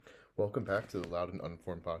Welcome back to the Loud and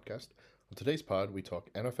Uninformed podcast. On today's pod, we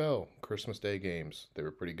talk NFL Christmas Day games. They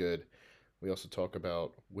were pretty good. We also talk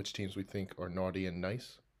about which teams we think are naughty and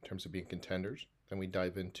nice in terms of being contenders. Then we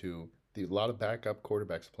dive into a lot of backup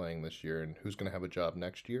quarterbacks playing this year and who's going to have a job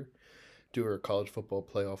next year. Do our college football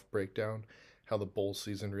playoff breakdown, how the bowl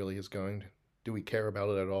season really is going. Do we care about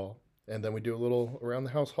it at all? And then we do a little around the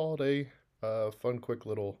house holiday, fun, quick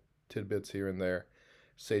little tidbits here and there.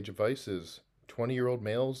 Sage advices 20-year-old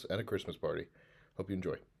males at a Christmas party. Hope you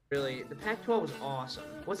enjoy. Really, the Pac-12 was awesome.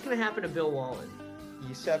 What's going to happen to Bill Wallen?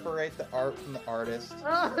 You separate the art from the artist.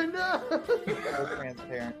 Oh, no! So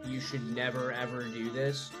transparent. You should never, ever do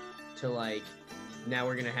this to, now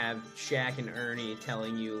we're going to have Shaq and Ernie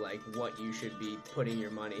telling you, what you should be putting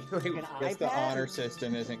your money. Guess the honor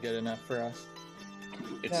system isn't good enough for us.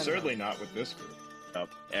 It's certainly not with this group.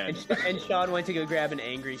 And Sean went to go grab an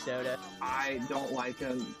angry soda. I don't like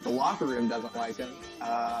him. The locker room doesn't like him.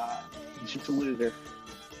 He's just a loser.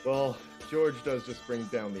 Well, George does just bring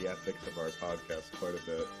down the ethics of our podcast quite a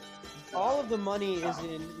bit. All of the money is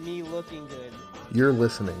in me looking good. You're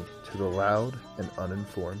listening to the Loud and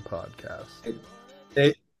Uninformed podcast.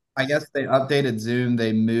 I guess they updated Zoom.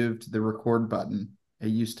 They moved the record button. It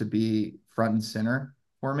used to be front and center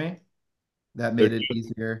for me. That made it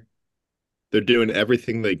easier. They're doing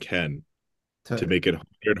everything they can to make it harder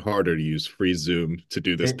and harder to use free Zoom to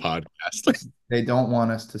do this podcast. They don't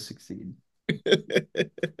want us to succeed. If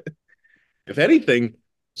anything,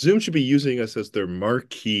 Zoom should be using us as their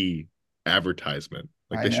marquee advertisement.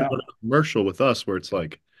 They should run a commercial with us where it's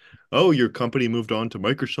like, oh, your company moved on to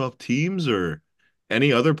Microsoft Teams or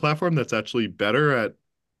any other platform that's actually better at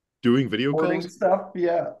doing video calls. Stuff,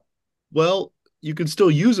 yeah. Well, you can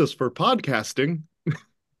still use us for podcasting.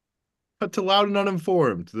 But to Loud and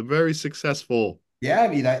Uninformed, the very successful. Yeah, I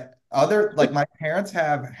mean, my parents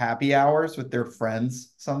have happy hours with their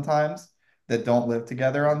friends sometimes that don't live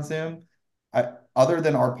together on Zoom. Other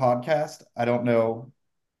than our podcast, I don't know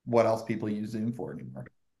what else people use Zoom for anymore.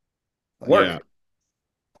 Yeah.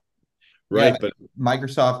 Right, but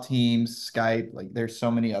Microsoft Teams, Skype, there's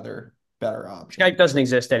so many other better options. Skype doesn't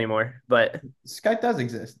exist anymore, but Skype does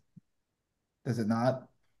exist. Does it not?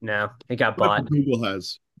 No, it got bought. Google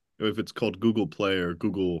has. If it's called Google Play or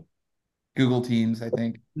Google Teams, I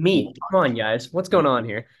think. Come on, guys. What's going on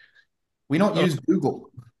here? We don't use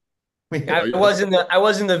Google. I was in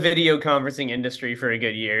the video conferencing industry for a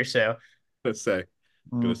good year, so gonna say.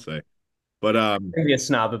 But be a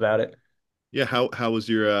snob about it. Yeah, how was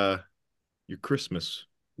your Christmas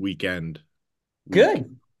weekend?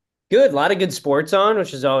 Good. A lot of good sports on,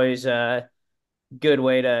 which is always a good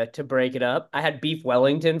way to break it up. I had beef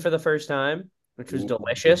Wellington for the first time, which was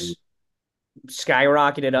delicious.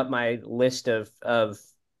 Skyrocketed up my list of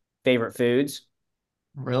favorite foods.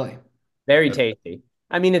 Really? Very tasty.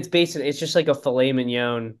 I mean, it's just like a filet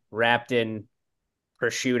mignon wrapped in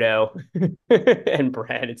prosciutto and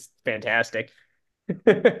bread. It's fantastic.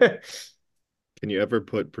 Can you ever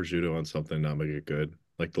put prosciutto on something and not make it good?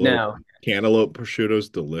 Like the little cantaloupe prosciutto is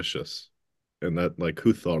delicious. And that,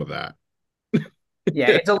 who thought of that?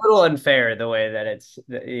 Yeah, it's a little unfair the way that it's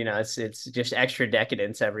just extra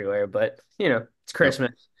decadence everywhere, but it's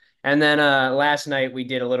Christmas. Yep. And then last night we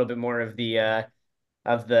did a little bit more of the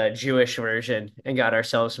Jewish version and got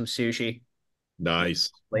ourselves some sushi.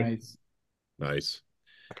 Nice. Nice.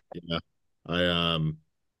 Yeah.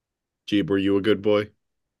 Jeeb, were you a good boy?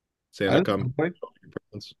 Santa come.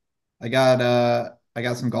 I got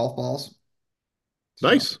some golf balls. So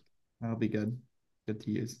nice. That'll be good. Good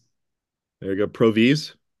to use. There you go. Pro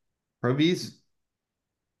V's. It's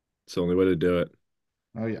the only way to do it.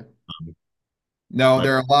 Oh, yeah. No,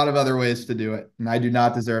 there are a lot of other ways to do it. And I do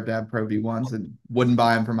not deserve to have Pro V ones and wouldn't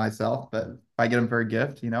buy them for myself. But if I get them for a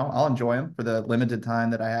gift, I'll enjoy them for the limited time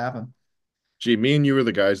that I have them. Gee, me and you are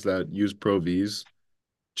the guys that use Pro V's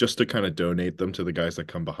just to kind of donate them to the guys that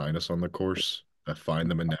come behind us on the course that find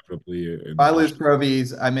them inevitably. If I lose Pro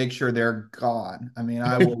V's, I make sure they're gone. I mean,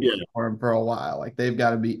 I will look for them for a while. They've got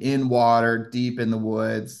to be in water, deep in the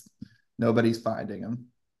woods. Nobody's finding them.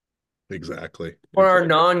 Exactly. For our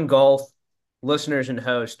non-golf listeners and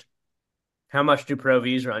host, how much do Pro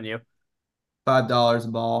V's run you? $5 a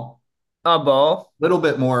ball. A ball? A little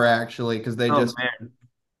bit more, actually, because they 12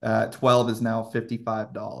 is now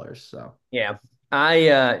 $55. So yeah,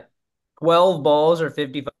 12 balls are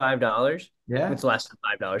 $55. Yeah, it's less than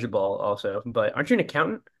 $5 a ball, also. But aren't you an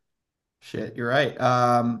accountant? Shit, you're right.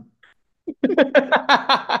 Yeah,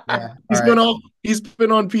 he's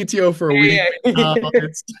been on PTO for a week.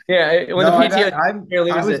 Yeah, when the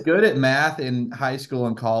PTO I was good at math in high school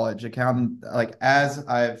and college. Accountant, as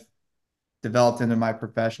I've developed into my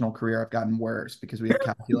professional career, I've gotten worse because we have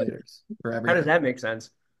calculators for How does everything. that make sense?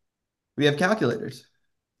 We have calculators.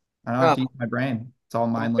 I don't have Oh, to use my brain. It's all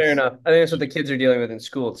fair mindless. enough. I think that's what the kids are dealing with in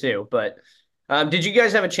school too. But did you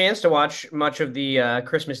guys have a chance to watch much of the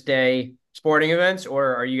Christmas Day sporting events,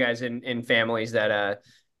 or are you guys in families that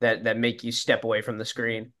make you step away from the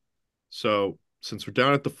screen? So since we're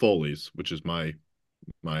down at the Foley's, which is my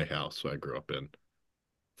house I grew up in,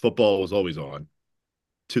 football was always on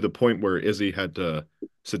to the point where Izzy had to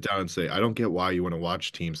sit down and say, I don't get why you want to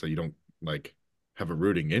watch teams that you don't like have a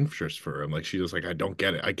rooting interest for. I'm like, she was like, I don't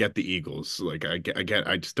get it. I get the Eagles. Like, I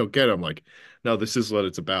just don't get it. I'm like, no, this is what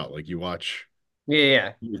it's about. Like, you watch Yeah,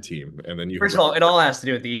 yeah. your team, and then First of all, it all has to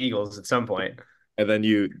do with the Eagles at some point. and then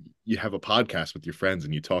you have a podcast with your friends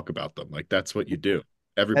and you talk about them. Like, that's what you do.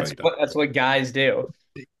 Everybody does. That's what guys do.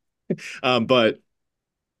 But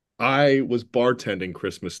I was bartending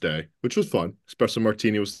Christmas Day, which was fun. Espresso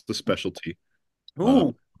martini was the specialty.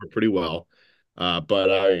 Ooh, Pretty well. But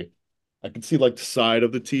I could see like the side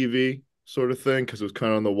of the TV sort of thing because it was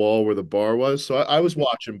kind of on the wall where the bar was. So I was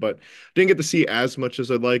watching, but didn't get to see as much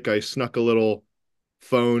as I'd like. I snuck a little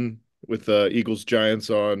phone with Eagles Giants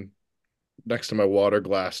on next to my water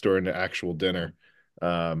glass during the actual dinner.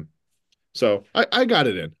 Um, so I got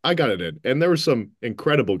it in. I got it in. And there were some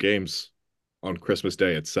incredible games on Christmas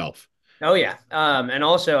Day itself. oh yeah. And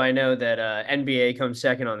also I know that NBA comes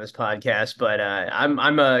second on this podcast, but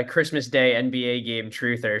I'm a Christmas Day NBA game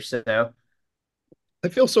truther. So I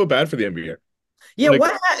feel so bad for the NBA. yeah,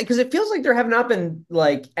 Like, because it feels like there have not been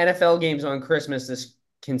like NFL games on Christmas this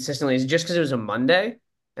consistently. Is it just because it was a Monday,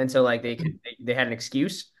 and so like they had an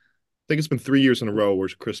excuse, think it's been 3 years in a row where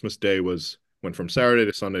Christmas Day went from Saturday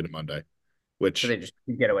to Sunday to Monday, so which they just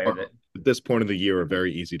get away are, with it. at this point of the year are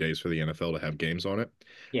very easy days for the NFL to have games on it.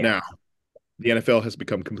 Yeah, Now, the NFL has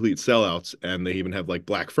become complete sellouts, and they even have like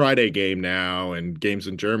Black Friday game now and games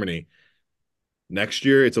in Germany. Next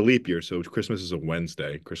year, it's a leap year, so Christmas is a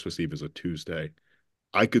Wednesday, Christmas Eve is a Tuesday.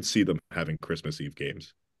 I could see them having Christmas Eve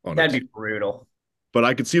games on that'd it, be brutal. but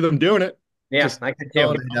I could see them doing it. Yeah, Just I could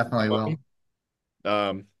Oh, too. they definitely will.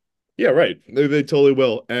 um, yeah, right. They totally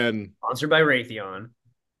will, and Sponsored by Raytheon.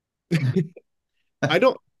 I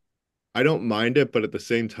don't I don't mind it, but at the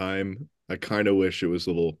same time, I kind of wish it was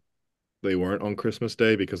a little they weren't on Christmas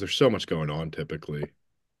Day because there's so much going on typically.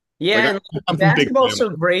 Like Yeah, and I'm from big basketball's family. so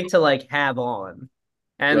great to like have on,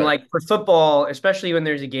 and Right. like for football, especially when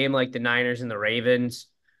there's a game like the Niners and the Ravens.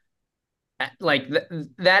 Like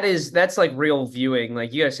that's like real viewing.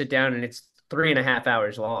 Like you gotta sit down and it's 3.5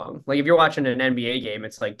 hours long. Like if you're watching an NBA game,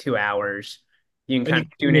 it's like 2 hours. You can And kind you of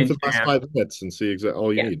can tune tune in for into the last that. 5 minutes and see exactly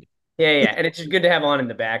all you Yeah. need. Yeah, yeah. And it's just good to have on in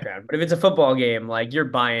the background. But if it's a football game, like you're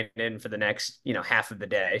buying in for the next, half of the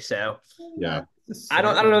day. So Yeah. I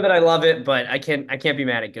don't know that I love it, but I can't be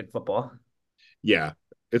mad at good football. Yeah.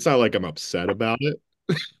 It's not like I'm upset about it,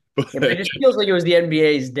 Yeah, but it but just feels like it was the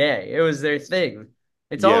NBA's day. It was their thing.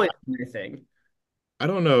 It's yeah, always their thing. I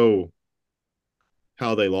don't know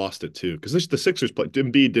how they lost it too because the Sixers played.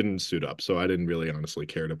 Embiid didn't suit up, so I didn't really honestly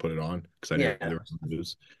care to put it on because I knew they Yeah. were going to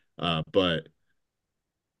lose. But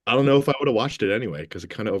I don't know if I would have watched it anyway because it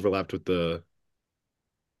kind of overlapped with the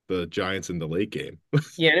Giants in the late game.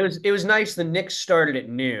 Yeah, and it was nice. The Knicks started at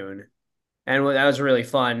noon, and that was a really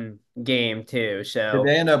fun game too. Did So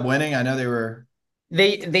they end up winning? I know they were.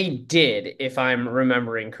 they did, if I'm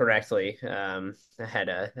remembering correctly. I had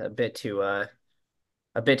a bit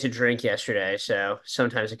to drink yesterday, so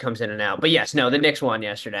sometimes it comes in and out. But yes, no, the Knicks won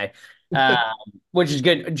yesterday, which is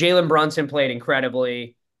good. Jalen Brunson played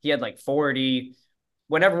incredibly. He had like 40.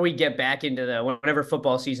 Whenever we get back into whenever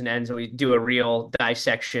football season ends and we do a real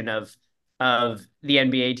dissection of the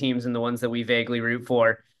NBA teams and the ones that we vaguely root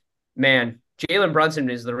for, man, Jalen Brunson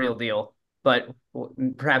is the real deal. But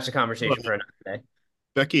perhaps a conversation for another day.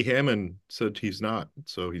 Becky Hammond said he's not,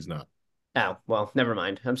 so he's not. Oh, well, never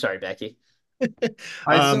mind. I'm sorry, Becky.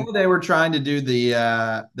 I Um, saw they were trying to do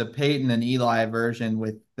the Peyton and Eli version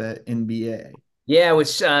with the NBA. Yeah, with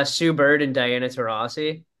Sue Bird and Diana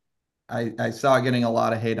Taurasi. I saw it getting a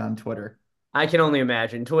lot of hate on Twitter. I can only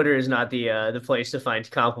imagine. Twitter is not the place to find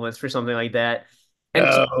compliments for something like that. And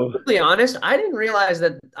to no, be honest, I didn't realize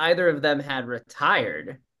that either of them had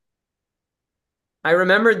retired. I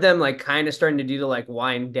remembered them like kind of starting to do the like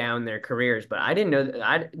wind down their careers, but I didn't know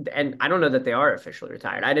that and I don't know that they are officially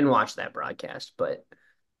retired. I didn't watch that broadcast, but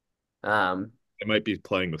um they might be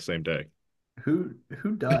playing the same day. Who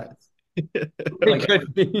does? it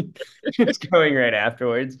could be just going right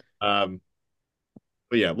afterwards. Um,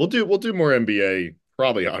 but yeah, we'll do more NBA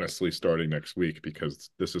probably honestly starting next week because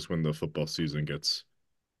this is when the football season gets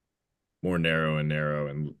more narrow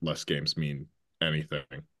and less games mean anything.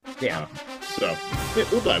 Yeah. So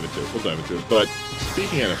we'll dive into it. We'll dive into it. But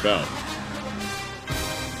speaking NFL,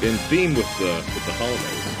 in theme with the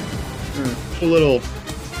holidays, a little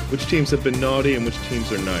which teams have been naughty and which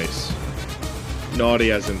teams are nice.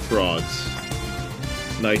 Naughty as in frauds,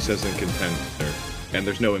 nice as in contender, and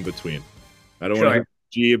there's no in between. I don't want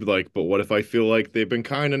to Jeeb like, but what if I feel like they've been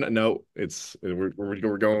kind of no?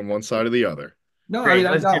 We're going one side or the other. No, Great.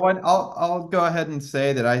 I've got one. I'll go ahead and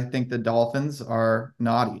say that I think the Dolphins are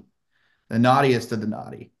naughty, the naughtiest of the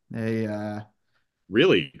naughty.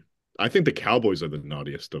 Really, I think the Cowboys are the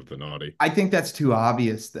naughtiest of the naughty. I think that's too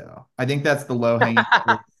obvious, though. I think that's the low hanging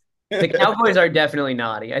fruit. The Cowboys are definitely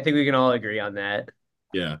naughty. I think we can all agree on that.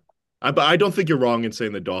 Yeah, but I don't think you're wrong in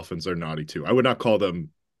saying the Dolphins are naughty too. I would not call them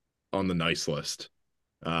on the nice list.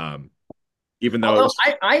 Even though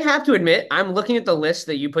I have to admit, I'm looking at the list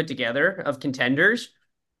that you put together of contenders.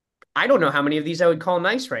 I don't know how many of these I would call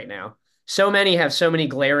nice right now. So many have so many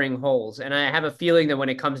glaring holes, and I have a feeling that when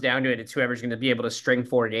it comes down to it, it's whoever's going to be able to string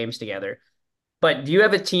 4 games together. But do you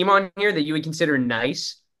have a team on here that you would consider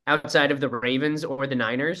nice outside of the Ravens or the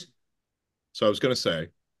Niners? So I was going to say,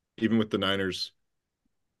 even with the Niners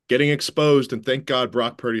getting exposed, and thank God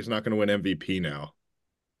Brock Purdy's not going to win MVP now.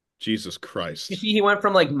 Jesus Christ. You see, he went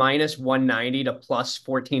from like minus 190 to plus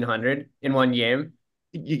 1,400 in one game.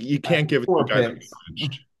 You can't give it to a guy that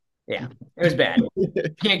benched. Yeah, it was bad.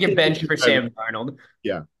 Can't get benched for Sam Darnold.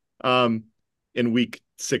 Yeah. In week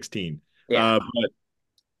 16. Yeah. But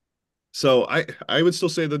so I would still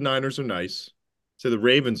say the Niners are nice. Say the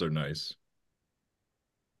Ravens are nice.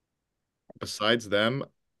 Besides them,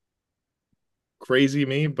 crazy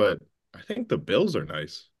me, but I think the Bills are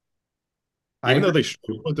nice. Even though they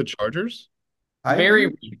struggle with the Chargers.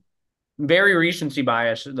 Very recency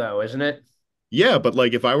bias, though, isn't it? Yeah, but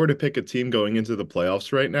like if I were to pick a team going into the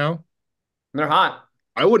playoffs right now, they're hot.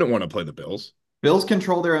 I wouldn't want to play the Bills. Bills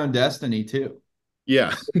control their own destiny too.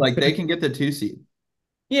 Yeah. Like they can get the 2 seed.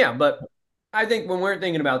 Yeah, but I think when we're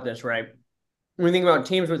thinking about this, right? When we think about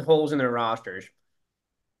teams with holes in their rosters,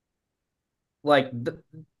 like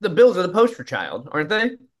the Bills are the poster child, aren't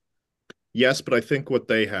they? Yes, but I think what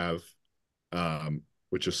they have,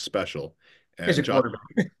 which is special, Is a quarterback.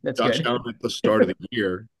 That's Josh good. Allen at the start of the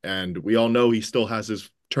year, and we all know he still has his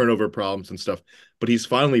turnover problems and stuff, but he's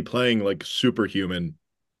finally playing like superhuman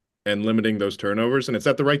and limiting those turnovers, and it's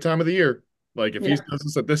at the right time of the year. Like if he does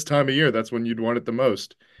this at this time of year, that's when you'd want it the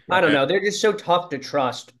most. I don't know. They're just so tough to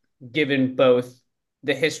trust, given both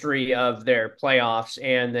the history of their playoffs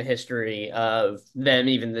and the history of them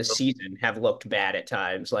even this season have looked bad at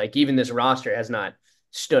times. Like even this roster has not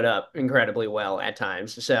stood up incredibly well at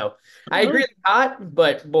times. So I agree with that,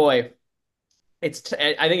 but boy, I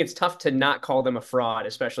think it's tough to not call them a fraud,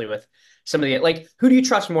 especially with some of the like. Who do you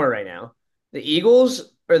trust more right now, the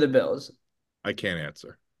Eagles or the Bills? I can't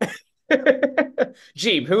answer.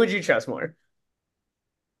 Jeep, who would you trust more?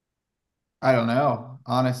 I don't know.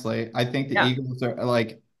 Honestly, I think the Eagles are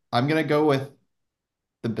like, I'm going to go with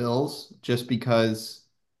the Bills just because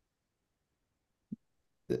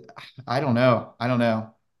I don't know.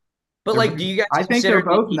 But like, do you guys I think they're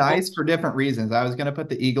both the nice for different reasons. I was going to put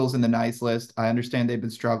the Eagles in the nice list. I understand they've been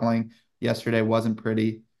struggling. Yesterday wasn't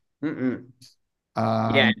pretty.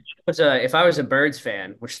 Yeah, if I was a Birds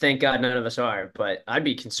fan, which thank God none of us are, but I'd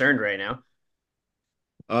be concerned right now.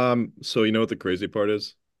 So you know what the crazy part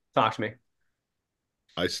is? Talk to me.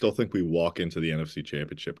 I still think we walk into the NFC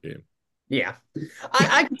Championship game. Yeah,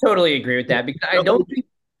 I can totally agree with that because I don't think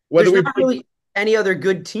there's not really any other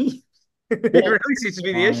good team. It really seems to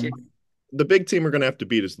be the issue. The big team we're going to have to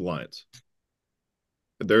beat is the Lions.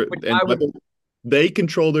 They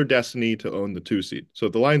control their destiny to own the 2 seed. So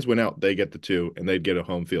if the Lions win out, they get the 2 and they'd get a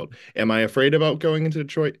home field. Am I afraid about going into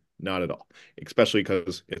Detroit? Not at all, especially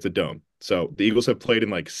because it's a dome. So the Eagles have played in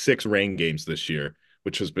like 6 rain games this year,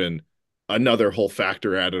 which has been another whole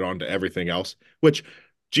factor added on to everything else, which,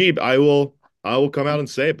 Jeeb, I will come out and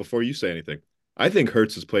say it before you say anything. I think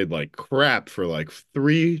Hurts has played like crap for like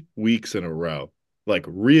 3 weeks in a row, like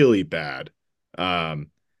really bad.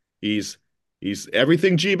 He's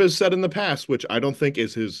everything Jeeb has said in the past, which I don't think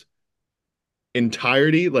is his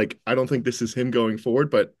entirety. Like, I don't think this is him going forward,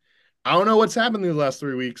 but I don't know what's happened in the last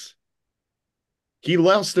 3 weeks. He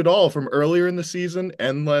lost it all from earlier in the season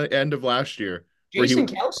and the end of last year. Jason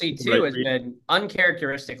Kelce, too, has been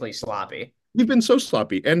uncharacteristically sloppy. He's been so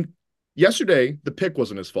sloppy. And yesterday, the pick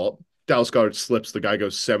wasn't his fault. Dallas Goedert slips. The guy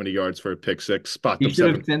goes 70 yards for a pick six. He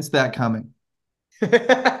should have fenced that coming.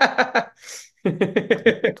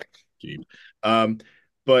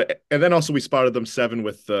 But and then also we spotted them 7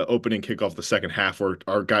 with the opening kickoff the second half where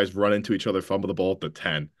our guys run into each other, fumble the ball at the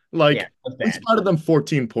 10. Like we spotted them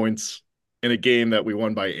 14 points in a game that we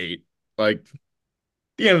won by 8. Like, at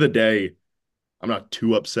the end of the day, I'm not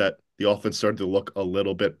too upset. The offense started to look a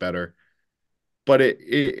little bit better, but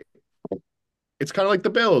it's kind of like the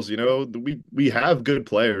Bills. We have good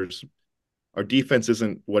players. Our defense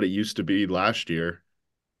isn't what it used to be last year,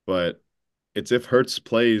 but it's if Hurts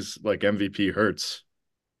plays like MVP Hurts,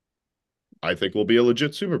 I think we'll be a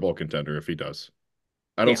legit Super Bowl contender if he does.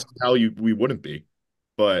 I don't Yeah. see how we wouldn't be,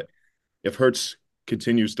 but if Hurts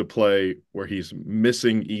continues to play where he's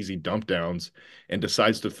missing easy dump downs and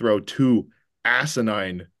decides to throw 2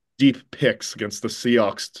 asinine deep picks against the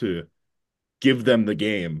Seahawks to give them the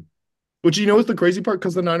game, which is the crazy part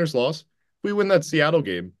because the Niners lost. If we win that Seattle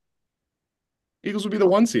game, Eagles would be the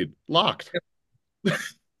 1 seed, locked.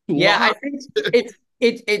 Yeah, I Locked. think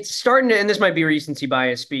it's starting to, and this might be recency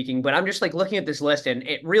bias speaking, but I'm just like looking at this list and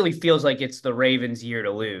it really feels like it's the Ravens' year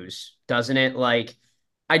to lose, doesn't it? Like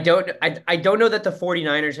I don't know that the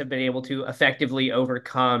 49ers have been able to effectively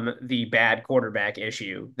overcome the bad quarterback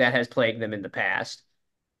issue that has plagued them in the past.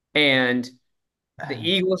 And the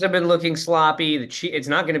Eagles have been looking sloppy. It's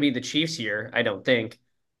not going to be the Chiefs here, I don't think.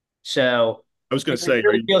 So I was going to it say,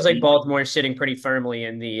 really feels like Baltimore is sitting pretty firmly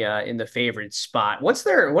in the favorite spot. What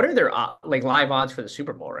are their like live odds for the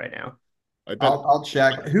Super Bowl right now? I bet I'll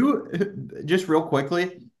check. Just real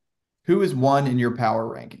quickly, who is one in your power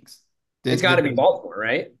rankings? It's got to be Baltimore,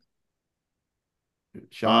 right?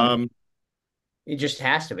 Sean. It just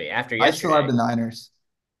has to be after I still have yesterday. the Niners.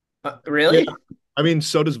 Really? Yeah. I mean,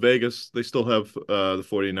 so does Vegas. They still have the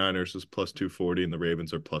 49ers is plus 240 and the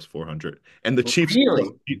Ravens are plus 400. And the Chiefs are plus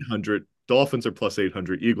Really? 800. Dolphins are plus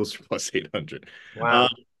 800. Eagles are plus 800. Wow.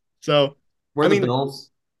 So, Where I are the mean,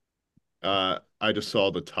 Bills? I just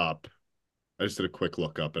saw the top. I just did a quick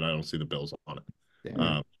look up and I don't see the Bills on it.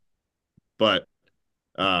 Damn. But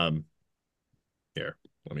here,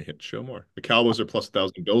 let me hit show more. The Cowboys are plus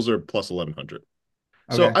 1,000. Bills are plus 1,100.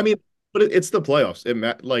 So, Okay. I mean, but it's the playoffs.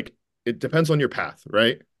 It depends on your path,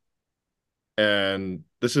 right? And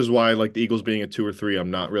this is why, like, the Eagles being a 2 or 3,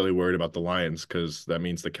 I'm not really worried about the Lions because that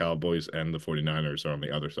means the Cowboys and the 49ers are on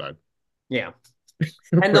the other side. Yeah.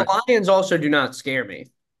 And the Lions also do not scare me.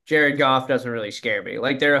 Jared Goff doesn't really scare me.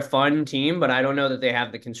 Like they're a fun team, but I don't know that they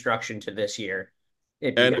have the construction to this year.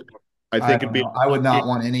 And I I think don't know. I would not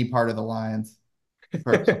want any part of the Lions,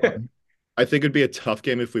 personally. I think it'd be a tough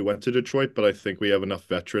game if we went to Detroit, but I think we have enough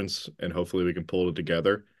veterans and hopefully we can pull it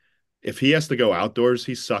together. If he has to go outdoors,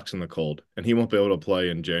 he sucks in the cold and he won't be able to play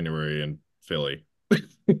in January in Philly.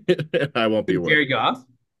 I won't be worried. Jared Goff?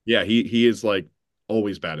 Yeah, he is like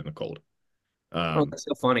always bad in the cold. Oh, that's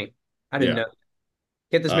so funny. I didn't Yeah. know.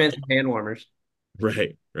 Get this man some hand warmers.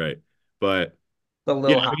 Right. But The yeah,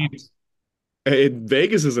 little I mean, hops.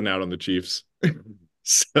 Vegas isn't out on the Chiefs.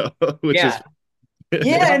 So, which is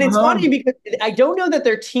Yeah, and it's funny Mahomes. because I don't know that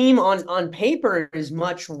their team on paper is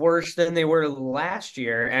much worse than they were last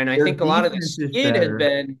year. And I Their think a lot of the defense is skid has better.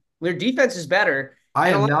 been their defense is better. I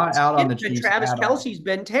And a am lot of not the out on skid the has been Chiefs Travis at all. Kelce's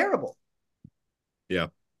been terrible. yeah.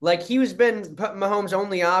 Like he was been Mahomes'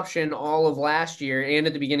 only option all of last year and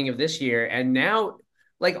at the beginning of this year. And now,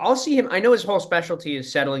 like I'll see him. I know his whole specialty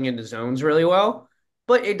is settling into zones really well,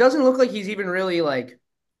 but it doesn't look like he's even really like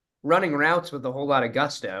running routes with a whole lot of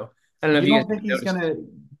gusto. I don't know if You you guys don't think he's noticed. going to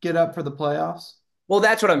get up for the playoffs? Well,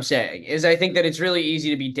 that's what I'm saying. Is I think that it's really easy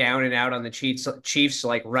to be down and out on the Chiefs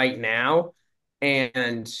like right now,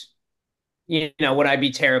 and would I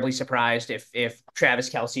be terribly surprised if Travis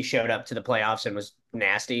Kelce showed up to the playoffs and was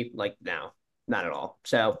nasty? Like, no, not at all.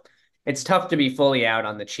 So it's tough to be fully out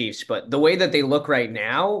on the Chiefs, but the way that they look right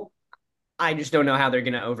now, I just don't know how they're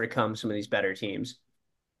going to overcome some of these better teams.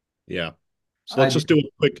 Yeah. So I do.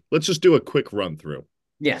 let's just do a quick run through.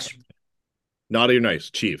 Yes, Naughty or nice?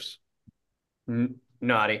 Chiefs.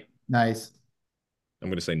 naughty, Nice. I'm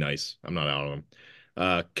gonna say nice. I'm not out on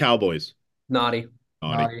them. Cowboys. naughty.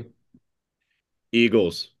 Naughty. Naughty.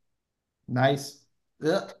 Eagles. Nice.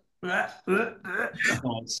 Nice.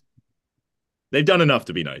 They've done enough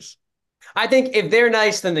to be nice. I think if they're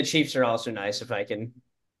nice, then the Chiefs are also nice. If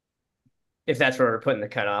that's where we're putting the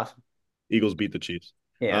cutoff. Eagles beat the Chiefs.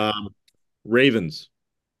 Yeah. Ravens.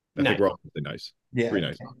 I think Nice. we're all nice. Yeah. Pretty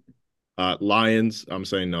nice. Lions. I'm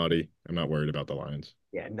saying naughty. I'm not worried about the Lions.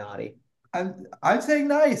 Yeah, naughty. I'm saying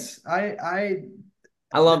nice. I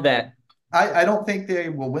love that. I don't think they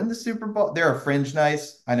will win the Super Bowl. They're a fringe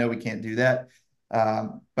nice. I know we can't do that.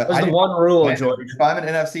 But That's the one rule, George. if I'm an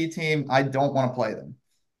NFC team, I don't want to play them.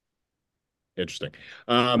 Interesting.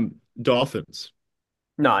 Dolphins.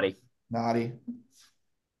 Naughty. Naughty.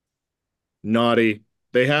 Naughty.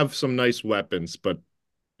 They have some nice weapons, but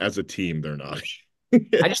as a team, they're naughty.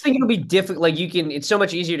 I just think it'll be difficult. Like it's so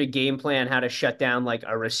much easier to game plan how to shut down like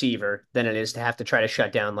a receiver than it is to have to try to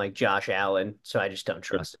shut down like Josh Allen. So I just don't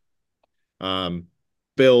trust it. Um,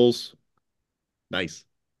 Bills, nice.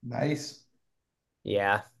 Nice.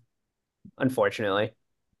 Yeah, unfortunately.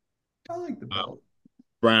 I like the Uh, Bills.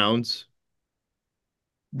 Browns,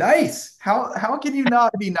 Nice. How can you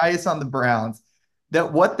not be nice on the Browns?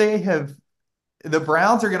 That what they have, the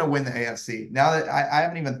Browns are going to win the AFC. Now that I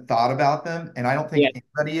haven't even thought about them, and I don't think Yeah.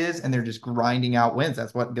 anybody is, and they're just grinding out wins.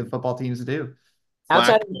 That's what good football teams do.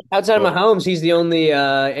 Outside Flacco. outside of Mahomes, he's the only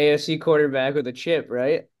AFC quarterback with a chip,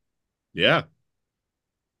 right? Yeah.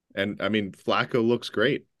 And I mean, Flacco looks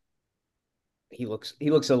great. He looks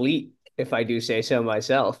elite, if I do say so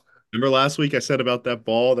myself. Remember last week I said about that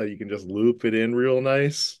ball that you can just loop it in real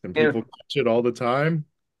nice and Yeah. people catch it all the time?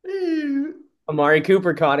 Amari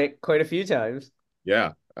Cooper caught it quite a few times.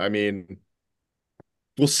 Yeah. I mean,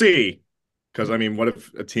 we'll see. Because I mean, what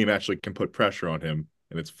if a team actually can put pressure on him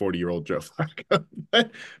and it's 40-year-old Joe Flacco?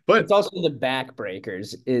 It's but also the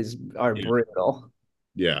backbreakers are yeah, brutal.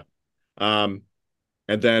 yeah. Um,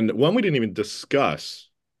 and then one we didn't even discuss,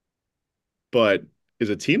 but is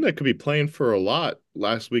a team that could be playing for a lot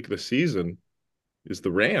last week of the season is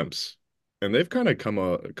the Rams. And they've kind of come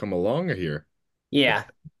along here. Yeah.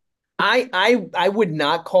 I would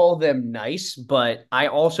not call them nice, but I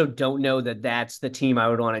also don't know that that's the team I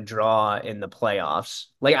would want to draw in the playoffs.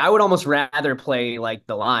 Like I would almost rather play like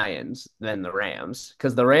the Lions than the Rams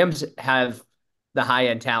because the Rams have the high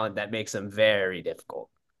end talent that makes them very difficult.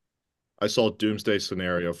 I saw a doomsday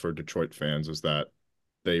scenario for Detroit fans is that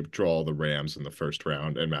they draw the Rams in the first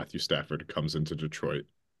round and Matthew Stafford comes into Detroit.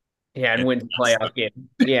 Yeah, and And wins the playoff game.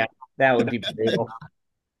 Yeah, that would be brutal.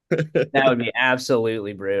 That would be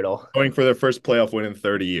absolutely brutal. going for their first playoff win in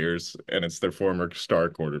 30 years, and it's their former star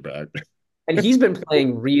quarterback. And he's been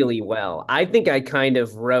playing really well. I think I kind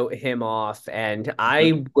of wrote him off, and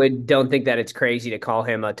I would don't think that it's crazy to call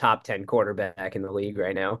him a top 10 quarterback in the league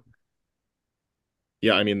right now.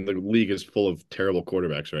 Yeah, I mean the league is full of terrible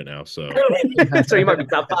quarterbacks right now, so So he might be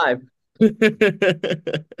top five.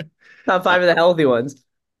 Top five of the healthy ones.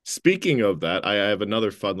 speaking of that, I have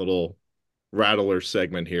another fun little rattler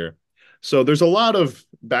segment here. So there's a lot of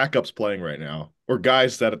backups playing right now, or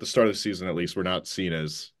guys that at the start of the season at least were not seen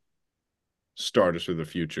as starters for the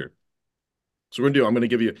future. So I'm going to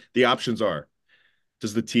give you the options are,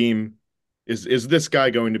 does the team is this guy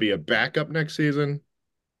going to be a backup next season,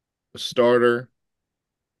 a starter,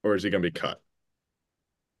 or is he going to be cut?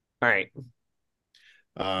 All right.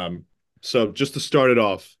 So just to start it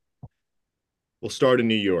off, we'll start in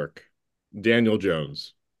New York. Daniel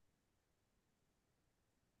Jones.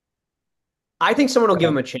 I think someone will give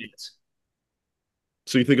him a chance.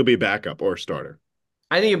 So you think he'll be a backup or a starter?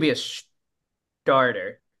 I think he'll be a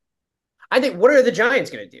starter. I think what are the Giants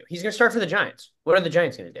going to do? He's going to start for the Giants. What are the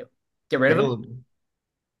Giants going to do? Get rid of him?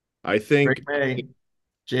 I think Drake May,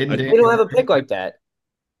 Jaden I, They don't have Daniels. a pick like that.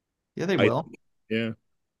 Yeah, they I will. yeah,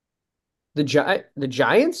 The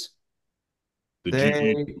Giants? the They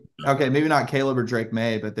GG. okay, maybe not Caleb or Drake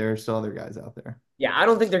May, but there are still other guys out there. Yeah, I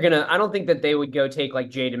don't think they're gonna. I don't think that they would go take like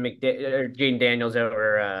Jaden Daniels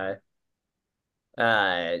over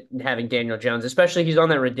having Daniel Jones, especially he's on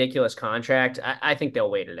that ridiculous contract. I think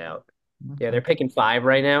they'll wait it out. Yeah, they're picking 5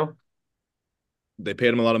 right now. They paid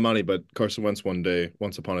him a lot of money, but Carson Wentz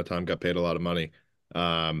once upon a time, got paid a lot of money.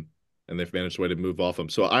 And they've managed a way to move off him.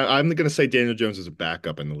 So I'm going to say Daniel Jones is a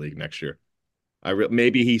backup in the league next year.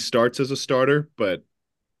 Maybe he starts as a starter, but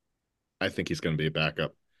I think he's going to be a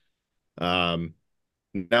backup.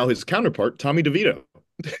 Now his counterpart, Tommy DeVito.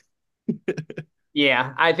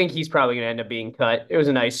 Yeah, I think he's probably gonna end up being cut. It was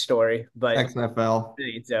a nice story, but I XFL.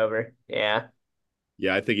 think it's over. Yeah,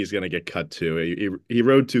 Yeah, I think he's going to get cut too. He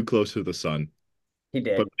rode too close to the sun. he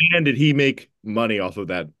did. But man, did he make money off of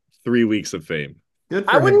that 3 weeks of fame. Good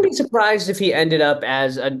I for wouldn't him. be surprised if he ended up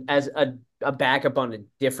as a backup on a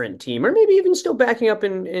different team, or maybe even still backing up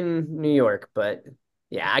in New York. But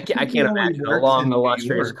yeah, I can't He only imagine a works long, in New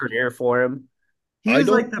illustrious York. career for him. He I was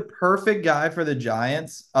don't like the perfect guy for the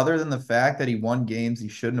Giants, other than the fact that he won games he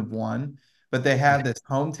shouldn't have won. But they had this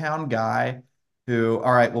hometown guy who,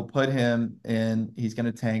 all right, we'll put him in. He's going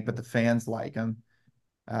to tank, but the fans like him.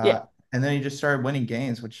 Yeah, And then he just started winning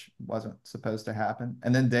games, which wasn't supposed to happen.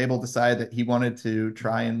 And then Dable decided that he wanted to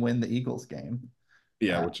try and win the Eagles game.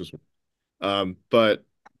 Yeah, Uh, which is but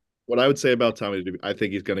what I would say about Tommy, I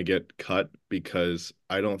think he's going to get cut because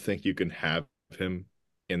I don't think you can have him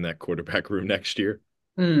in that quarterback room next year.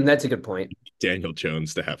 that's a good point. Daniel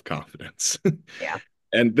Jones to have confidence. Yeah.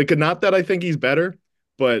 Not that I think he's better,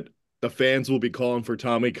 but the fans will be calling for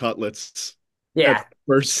Tommy Cutlets Yeah,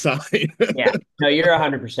 first sign. yeah. No, you're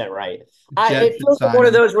 100% right. Jets It should feels like sign one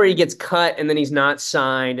of him. those where he gets cut and then he's not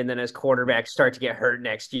signed, and then as quarterbacks start to get hurt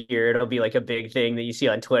next year, it'll be like a big thing that you see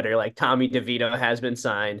on Twitter, like Tommy DeVito has been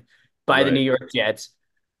signed by the New Right, York Jets.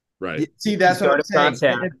 right. See, He's that's what going I'm to saying.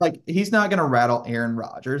 Pottstown. It's like he's not going to rattle Aaron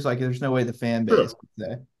Rodgers. Like, there's no way the fan base True. would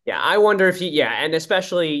say. Yeah, I wonder if and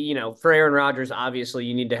especially, for Aaron Rodgers, obviously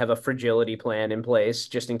you need to have a fragility plan in place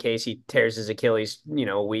just in case he tears his Achilles,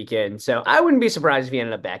 a weekend. So I wouldn't be surprised if he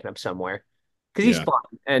ended up backing up somewhere because he's Yeah. fun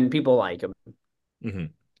and people like him. hmm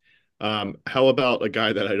How about a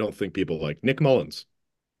guy that I don't think people like, Nick Mullins?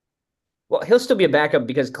 Well, he'll still be a backup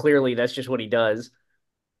because clearly that's just what he does.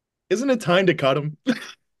 Isn't it time to cut him?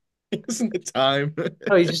 Isn't it time?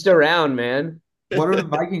 Oh, he's just around, man. What are the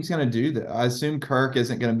Vikings going to do, though? I assume Kirk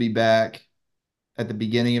isn't going to be back at the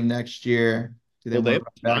beginning of next year. Do they Well, they want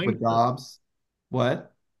have to to run back sign with Kirk. Dobbs?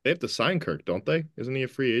 What? They have to sign Kirk, don't they? Isn't he a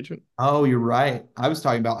free agent? Oh, you're right. I was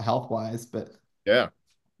talking about health-wise, but Yeah.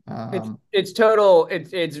 It's um, it's total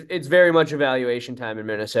it's very much evaluation time in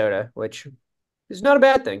Minnesota, which is not a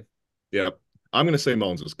bad thing. Yep. I'm gonna say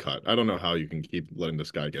Mullins is cut. I don't know how you can keep letting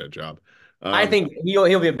this guy get a job. I Um, think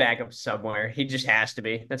he'll be a backup somewhere. He just has to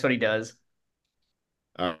be. That's what he does.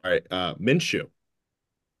 all right. Minshew.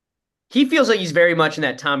 He feels like he's very much in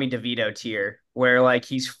that Tommy DeVito tier, where like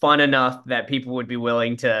he's fun enough that people would be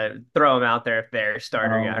willing to throw him out there if their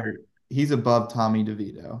starter got hurt. he's above Tommy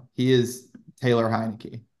DeVito. He is Taylor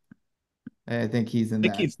Heineke. I think he's in I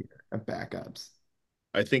think that he's tier of backups.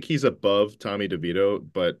 I think he's above Tommy DeVito,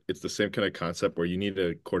 but it's the same kind of concept where you need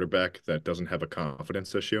a quarterback that doesn't have a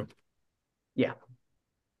confidence issue. Yeah.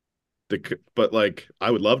 But like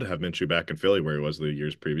I would love to have Minshew back in Philly where he was the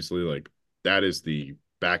years previously. Like that is the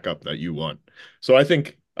backup that you want. So I don't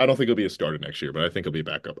think he'll be a starter next year, but I think he'll be a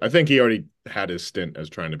backup. I think he already had his stint as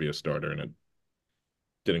trying to be a starter and it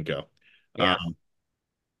didn't go. Yeah.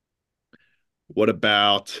 What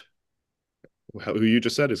about who you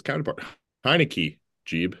just said his counterpart? Heineke,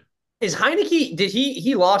 Jeeb. Is Heineke, did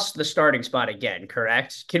he lost the starting spot again,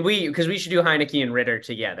 correct? Because we should do Heineke and Ritter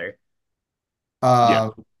together. Yeah.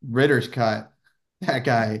 Ritter's cut. That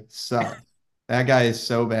guy sucks. That guy is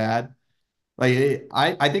so bad. Like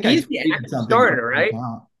I think I He's the tweeted active something from starter, his right?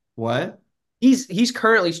 account. What? He's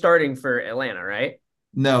currently starting for Atlanta, right?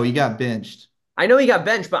 No, he got benched. I know he got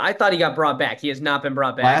benched, but I thought he got brought back. He has not been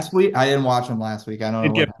brought back. Last week, I didn't watch him last week. I don't know He'd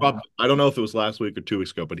what get happened. I don't know if it was last week or 2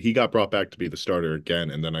 weeks ago, but he got brought back to be the starter again,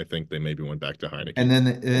 and then I think they maybe went back to Heineke. And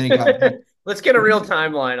then he got benched. Let's get a real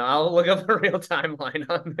timeline. I'll look up a real timeline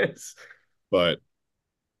on this. But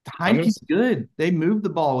Heineke's good. They moved the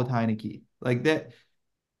ball with Heineke. Like that.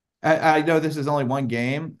 I know this is only one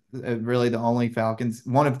game, really the only Falcons,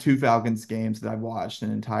 one of two Falcons games that I've watched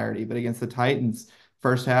in entirety. But against the Titans,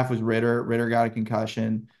 first half was Ritter. Ritter got a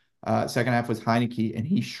concussion. Second half was Heineke, and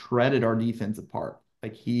he shredded our defense apart.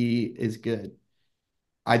 Like he is good.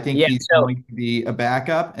 I think Yeah, he's so going to be a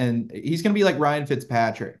backup, and he's going to be like Ryan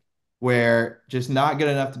Fitzpatrick, where just not good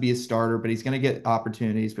enough to be a starter, but he's going to get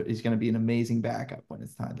opportunities, but he's going to be an amazing backup when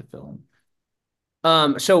it's time to fill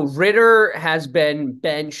him. So Ritter was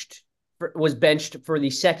benched for the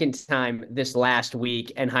second time this last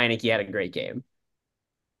week, and Heineke had a great game.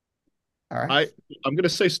 All right. I'm gonna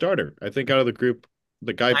say starter. I think out of the group,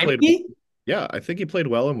 the guy played. Heineke? Yeah, I think he played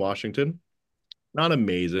well in Washington. Not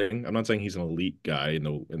amazing. I'm not saying he's an elite guy in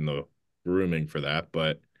the grooming for that,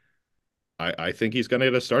 but I think he's gonna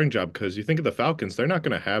get a starting job because you think of the Falcons, they're not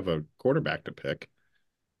gonna have a quarterback to pick.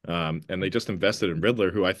 And they just invested in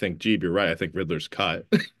Riddler, who I think, Jeeb, you're right. I think Riddler's cut.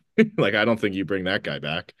 Like, I don't think you bring that guy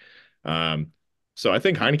back. So I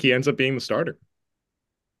think Heineke ends up being the starter.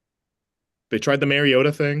 They tried the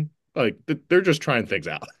Mariota thing. Like, they're just trying things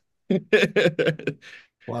out.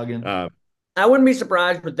 Plug in. I wouldn't be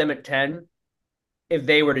surprised with them at 10 if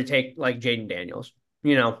they were to take like Jaden Daniels,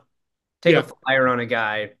 take a flyer on a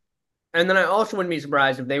guy. And then I also wouldn't be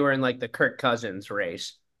surprised if they were in like the Kirk Cousins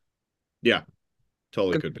race. Yeah,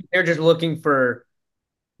 totally could be. They're just looking for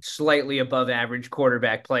slightly above average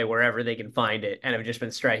quarterback play wherever they can find it and have just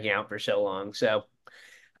been striking out for so long. So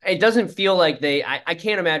it doesn't feel like I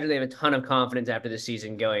can't imagine they have a ton of confidence after this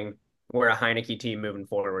season going, we're a Heineke team moving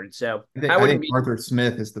forward. So I think Arthur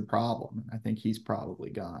Smith is the problem. I think he's probably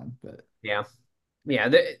gone, but yeah.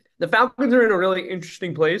 The Falcons are in a really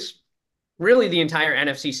interesting place, really the entire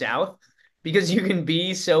NFC South, because you can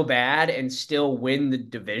be so bad and still win the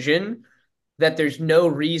division that there's no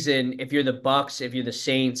reason if you're the Bucks, if you're the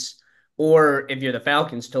Saints, or if you're the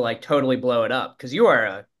Falcons to like totally blow it up because you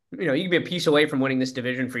are you can be a piece away from winning this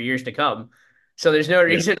division for years to come. So there's no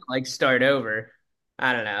reason to like start over.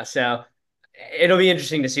 I don't know. So it'll be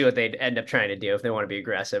interesting to see what they end up trying to do if they want to be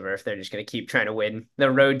aggressive or if they're just going to keep trying to win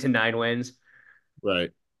the road to 9 wins.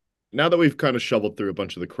 Right. Now that we've kind of shoveled through a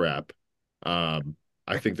bunch of the crap, I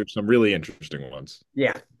think there's some really interesting ones.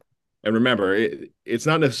 Yeah. And remember, it's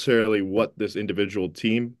not necessarily what this individual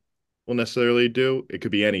team will necessarily do. It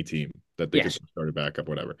could be any team that they could Yes. start a backup,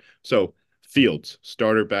 whatever. So Fields,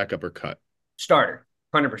 starter, backup, or cut. Starter,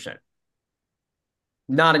 100%.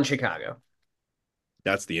 Not in Chicago.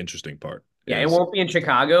 That's the interesting part. Yeah, it won't be in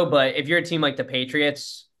Chicago, but if you're a team like the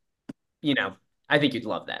Patriots, I think you'd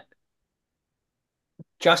love that.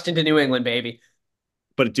 Justin to New England, baby.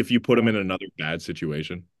 But if you put him in another bad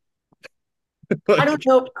situation, I don't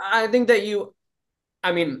know. I think that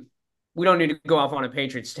I mean, we don't need to go off on a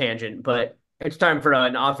Patriots tangent, but it's time for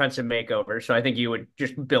an offensive makeover. So I think you would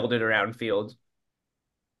just build it around Fields.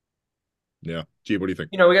 Yeah. Gee, what do you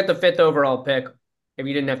think? We got the 5th overall pick. If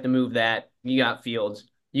you didn't have to move that, you got Fields.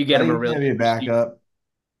 You get I him a think he's real going to be a backup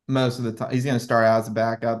most of the time. He's going to start out as a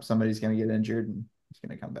backup. Somebody's going to get injured and he's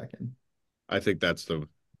going to come back in. I think that's the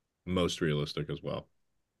most realistic as well.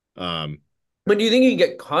 But do you think he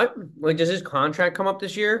get cut? Like, does his contract come up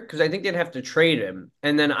this year? Because I think they'd have to trade him.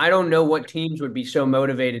 And then I don't know what teams would be so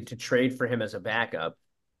motivated to trade for him as a backup.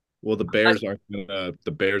 Well, the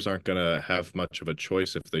Bears aren't gonna have much of a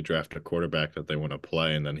choice if they draft a quarterback that they want to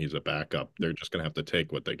play and then he's a backup. They're just gonna have to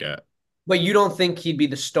take what they get. But you don't think he'd be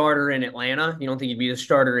the starter in Atlanta? You don't think he'd be the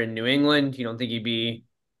starter in New England? You don't think he'd be?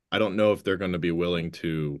 I don't know if they're going to be willing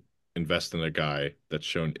to invest in a guy that's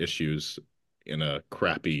shown issues in a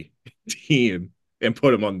crappy team and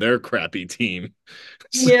put him on their crappy team.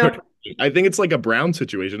 Yeah. I think it's like a Brown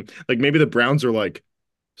situation. Like maybe the Browns are like,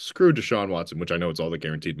 screw Deshaun Watson, which I know it's all the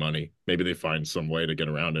guaranteed money. Maybe they find some way to get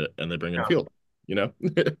around it and they bring in Field, you know?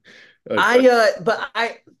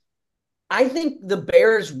 I think the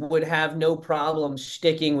Bears would have no problem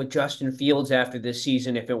sticking with Justin Fields after this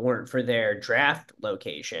season if it weren't for their draft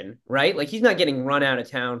location, right? Like he's not getting run out of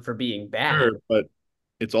town for being bad. Sure, but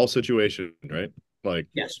it's all situation, right? Like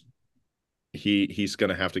yes, he's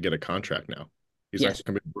going to have to get a contract now. He's not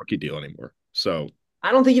going to be a rookie deal anymore. So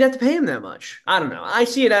I don't think you'd have to pay him that much. I don't know. I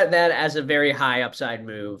see it at that as a very high upside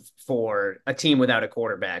move for a team without a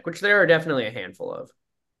quarterback, which there are definitely a handful of.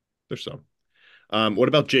 There's some. What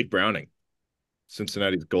about Jake Browning?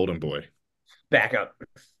 Cincinnati's golden boy.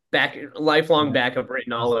 Lifelong backup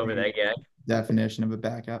written all over that guy. Definition of a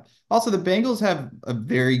backup. Also, the Bengals have a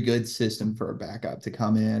very good system for a backup to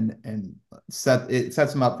come in and sets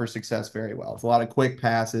them up for success very well. It's a lot of quick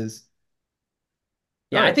passes.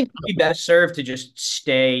 Yeah, I think he'd be best served to just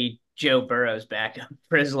stay Joe Burrow's backup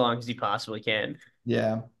for as long as he possibly can.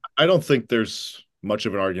 Yeah. I don't think there's much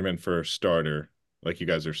of an argument for a starter, like you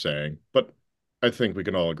guys are saying, but I think we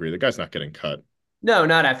can all agree the guy's not getting cut. No,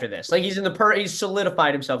 not after this. Like he's he's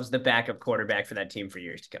solidified himself as the backup quarterback for that team for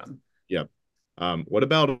years to come. Yep. What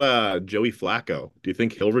about Joey Flacco? Do you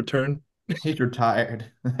think he'll return? He's retired.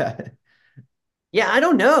 Yeah, I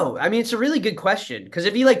don't know. I mean, it's a really good question because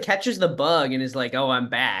if he like catches the bug and is like, "Oh, I'm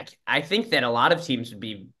back," I think that a lot of teams would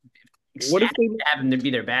be ecstatic to have him to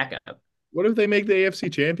be their backup. What if they make the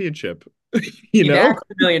AFC Championship? That's $1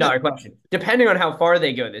 million question. Depending on how far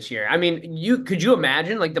they go this year. I mean, could you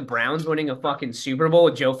imagine like the Browns winning a fucking Super Bowl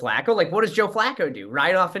with Joe Flacco? Like, what does Joe Flacco do?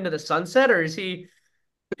 Ride off into the sunset, or is he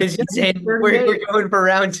saying we're going for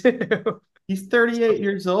round 2? He's 38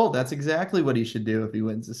 years old. That's exactly what he should do if he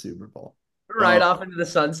wins the Super Bowl. Right off into the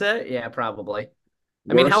sunset? Yeah, probably.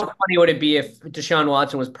 I mean, how funny would it be if Deshaun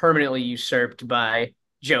Watson was permanently usurped by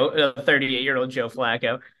 38-year-old Joe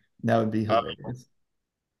Flacco? That would be hilarious.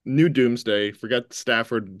 New doomsday. Forget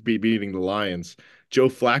Stafford beating the Lions. Joe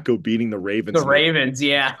Flacco beating the Ravens. The Ravens,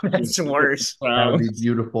 yeah. That's worse. That would be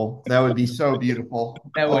beautiful. That would be so beautiful.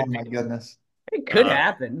 Oh, my goodness. It could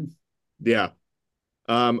happen. Yeah.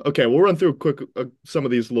 Okay, we'll run through some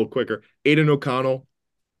of these a little quicker. Aiden O'Connell.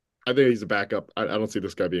 I think he's a backup. I don't see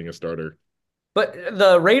this guy being a starter. But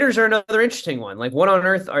the Raiders are another interesting one. Like, what on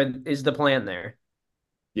earth is the plan there?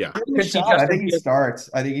 Yeah. I think he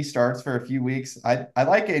starts. I think he starts for a few weeks. I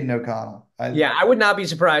like Aiden O'Connell. I would not be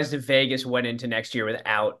surprised if Vegas went into next year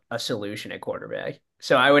without a solution at quarterback.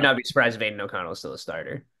 So I would not be surprised if Aiden O'Connell is still a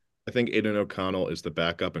starter. I think Aiden O'Connell is the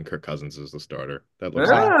backup and Kirk Cousins is the starter. That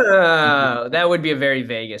would be a very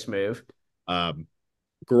Vegas move.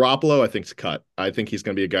 Garoppolo, I think, is cut. I think he's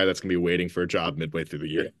going to be a guy that's going to be waiting for a job midway through the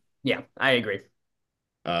year. Yeah, I agree.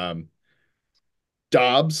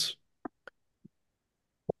 Dobbs.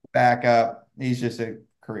 Backup. He's just a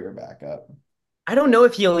career backup. I don't know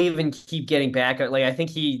if he'll even keep getting back. Like, I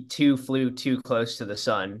think he flew too close to the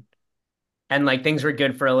sun. And, like, things were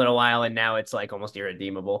good for a little while, and now it's, like, almost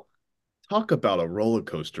irredeemable. Talk about a roller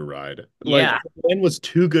coaster ride. Like, Yeah. Glenn was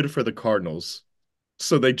too good for the Cardinals,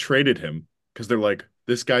 so they traded him because they're like,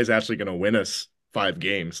 this guy's actually going to win us 5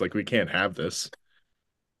 games. Like, we can't have this.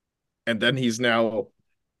 And then he's now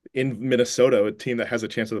in Minnesota, a team that has a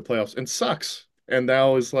chance of the playoffs and sucks. And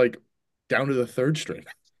now is like down to the third string.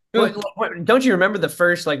 Don't you remember the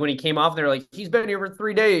first, like when he came off, they're like, he's been here for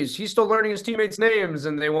 3 days. He's still learning his teammates' names,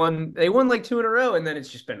 and they won like 2 in a row, and then it's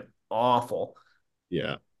just been awful.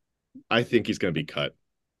 Yeah. I think he's going to be cut.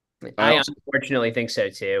 I unfortunately think so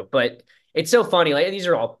too. But it's so funny. Like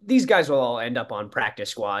these guys will all end up on practice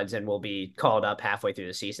squads and will be called up halfway through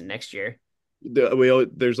the season next year.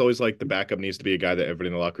 There's always like the backup needs to be a guy that everybody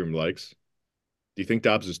in the locker room likes. Do you think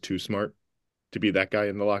Dobbs is too smart to be that guy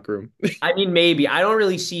in the locker room? I mean, maybe. I don't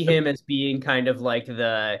really see him as being kind of like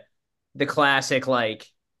the classic like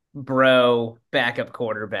bro backup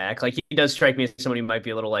quarterback. Like he does strike me as somebody who might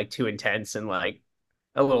be a little like too intense and like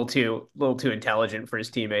a little too intelligent for his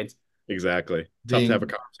teammates. Exactly. Tough to have a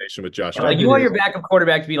conversation with Josh. Like you want your backup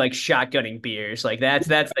quarterback to be like shotgunning beers. Like that's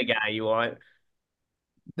the guy you want.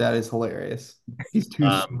 That is hilarious. He's too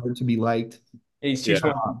smart to be liked. He's too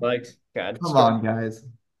smart to be liked. God, come on, guys.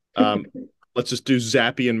 Let's just do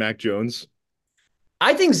Zappy and Mac Jones.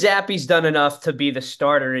 I think Zappy's done enough to be the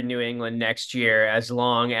starter in New England next year as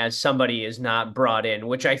long as somebody is not brought in,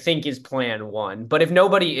 which I think is plan one. But if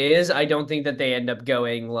nobody is, I don't think that they end up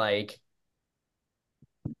going like,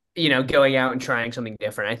 going out and trying something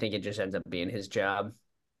different. I think it just ends up being his job.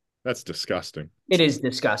 That's disgusting. It is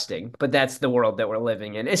disgusting, but that's the world that we're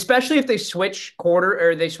living in, especially if they if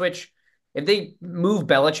they move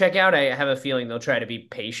Belichick out, I have a feeling they'll try to be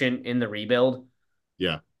patient in the rebuild.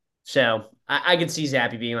 Yeah. So I could see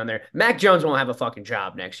Zappy being on there. Mac Jones won't have a fucking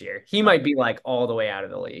job next year. He might be like all the way out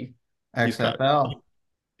of the league. XFL.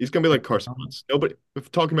 He's gonna be like Carson Wentz. Nobody,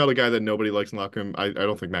 if talking about a guy that nobody likes in the locker room, I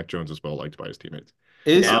don't think Mac Jones is well liked by his teammates.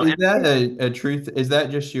 Is that a truth? Is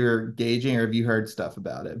that just your gauging, or have you heard stuff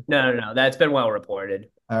about it? No. That's been well reported.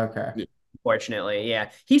 Okay. Fortunately, yeah.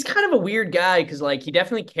 He's kind of a weird guy because like he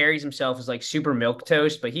definitely carries himself as like super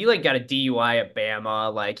milquetoast, but he like got a DUI at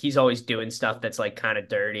Bama. Like he's always doing stuff that's like kind of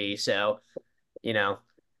dirty. So,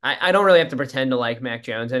 I don't really have to pretend to like Mac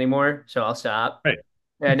Jones anymore, so I'll stop. Right.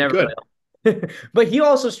 Yeah, I never Good. will. But he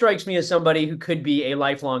also strikes me as somebody who could be a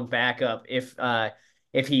lifelong backup if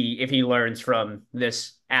he learns from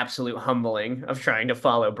this absolute humbling of trying to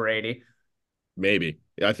follow Brady. Maybe.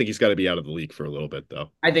 I think he's got to be out of the league for a little bit,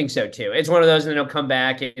 though. I think so too. It's one of those, and then he'll come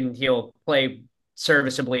back and he'll play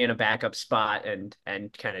serviceably in a backup spot and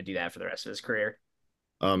kind of do that for the rest of his career.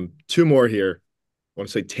 2 more here. I want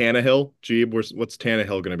to say Tannehill. Jeeb, what's Tannehill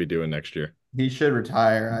going to be doing next year? He should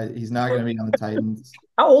retire. He's not going to be on the Titans.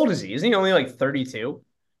 How old is he? Isn't he only like 32?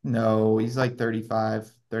 No, he's like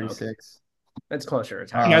 35, 36. Okay. That's closer to He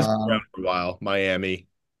retirement. has been around for a while. Miami.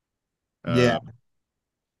 Yeah.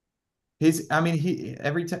 He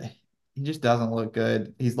every time he just doesn't look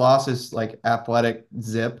good. He's lost his like athletic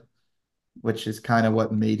zip, which is kind of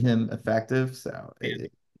what made him effective. So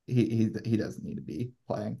he doesn't need to be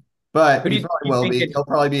playing, but he probably will be. He'll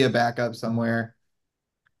probably be a backup somewhere.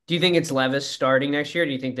 Do you think it's Levis starting next year? Or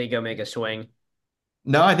do you think they go make a swing?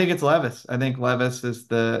 No, I think it's Levis. I think Levis is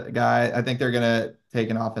the guy. I think they're gonna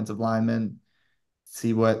take an offensive lineman,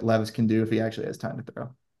 see what Levis can do if he actually has time to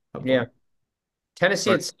throw. Hopefully. Yeah.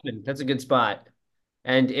 Tennessee at 7. That's a good spot.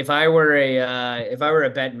 And if I were a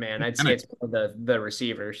betting man, I'd say it's one of the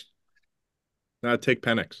receivers. Take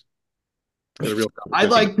Penix. I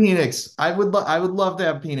like Penix. I would love to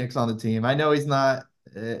have Penix on the team. I know he's not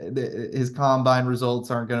his combine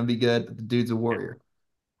results aren't going to be good, but the dude's a warrior.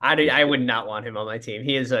 I would not want him on my team.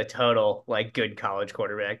 He is a total like good college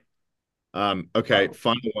quarterback. Okay,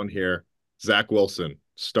 final one here. Zach Wilson,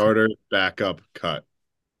 starter, backup, cut.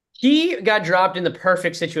 He got dropped in the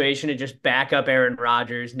perfect situation to just back up Aaron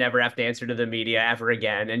Rodgers, never have to answer to the media ever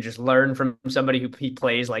again, and just learn from somebody who he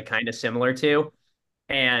plays like kind of similar to.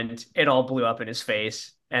 And it all blew up in his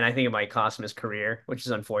face. And I think it might cost him his career, which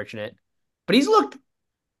is unfortunate. But he's looked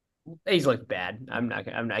bad.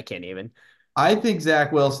 I can't even. I think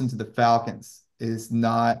Zach Wilson to the Falcons is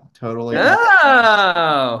not totally.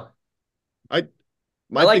 Oh. My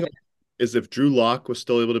thing is if Drew Lock was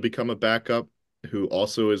still able to become a backup, who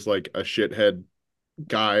also is like a shithead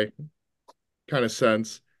guy kind of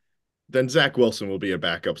sense, then Zach Wilson will be a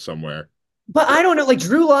backup somewhere. But I don't know. Like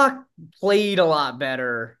Drew Lock played a lot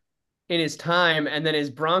better in his time, and then his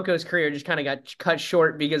Broncos career just kind of got cut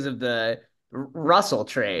short because of the Russell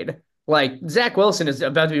trade. Like Zach Wilson is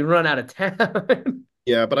about to be run out of town.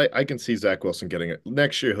 Yeah, but I can see Zach Wilson getting it.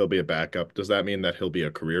 Next year, he'll be a backup. Does that mean that he'll be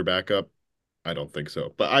a career backup? I don't think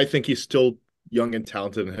so. But I think he's still young and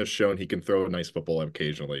talented and has shown he can throw a nice football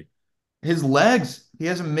occasionally. His legs, he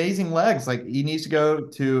has amazing legs. Like he needs to go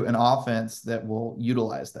to an offense that will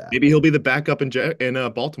utilize that. Maybe he'll be the backup in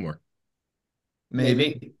Baltimore.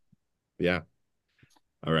 Maybe. Yeah.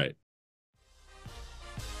 All right.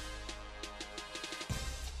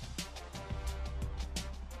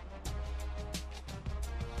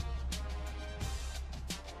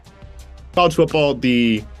 College football,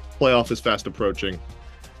 the playoff is fast approaching.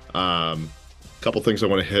 Couple things I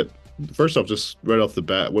want to hit. First off, just right off the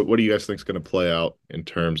bat, what do you guys think is going to play out in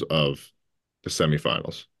terms of the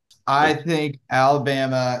semifinals? I think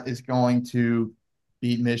Alabama is going to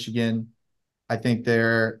beat Michigan. I think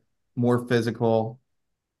they're more physical.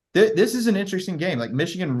 This is an interesting game. Like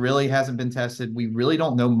Michigan really hasn't been tested. We really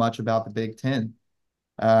don't know much about the Big Ten.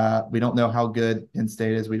 We don't know how good Penn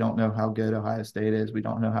State is. We don't know how good Ohio State is. We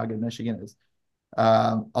don't know how good Michigan is.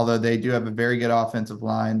 Although they do have a very good offensive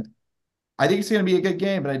line. I think it's going to be a good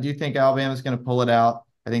game, but I do think Alabama's going to pull it out.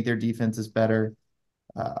 I think their defense is better.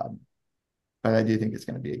 But I do think it's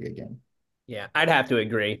going to be a good game. Yeah, I'd have to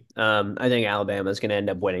agree. I think Alabama's going to end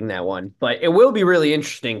up winning that one. But it will be really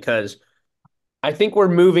interesting because I think we're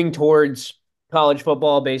moving towards college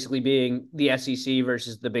football basically being the SEC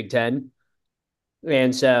versus the Big Ten.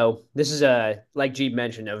 And so this is like Jeep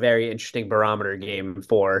mentioned, a very interesting barometer game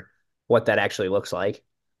for what that actually looks like.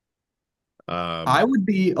 I would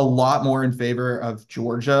be a lot more in favor of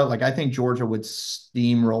Georgia. Like I think Georgia would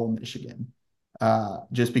steamroll Michigan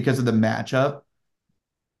just because of the matchup.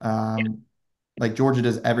 Like Georgia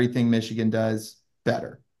does everything Michigan does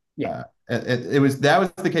better. Yeah. That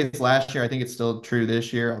was the case last year. I think it's still true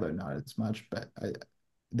this year, although not as much. But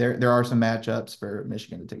there are some matchups for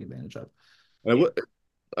Michigan to take advantage of. I want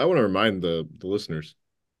to remind the listeners,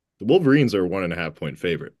 the Wolverines are a 1.5 point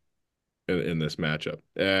favorite in this matchup,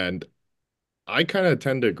 and I kind of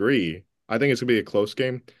tend to agree. I think it's gonna be a close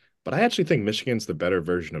game, but I actually think Michigan's the better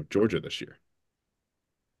version of Georgia this year.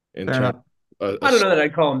 In terms, I don't know that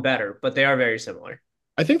I'd call them better, but they are very similar.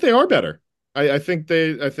 I think they are better. I think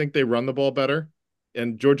they run the ball better,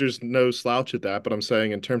 and Georgia's no slouch at that. But I'm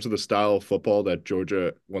saying in terms of the style of football that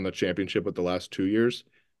Georgia won the championship with the last 2 years,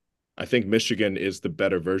 I think Michigan is the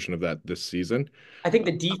better version of that this season. I think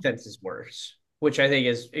the defense is worse, which I think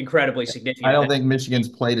is incredibly significant. I don't think Michigan's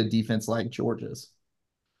played a defense like Georgia's.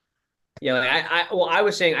 Yeah, I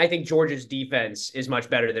was saying I think Georgia's defense is much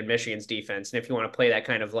better than Michigan's defense, and if you want to play that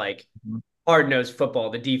kind of like hard-nosed football,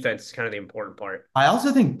 the defense is kind of the important part. I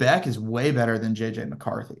also think Beck is way better than JJ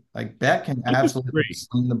McCarthy. Like Beck can absolutely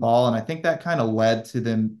sling the ball, and I think that kind of led to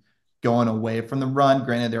them going away from the run.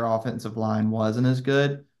 Granted, their offensive line wasn't as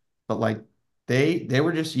good, but like they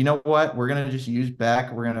were just, you know what? We're gonna just use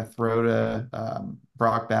Beck. We're gonna throw to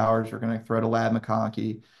Brock Bowers. We're gonna throw to Lad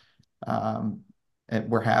McConkey. And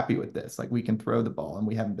we're happy with this. Like we can throw the ball, and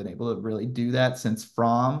we haven't been able to really do that since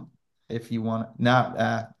Fromm. If you want, not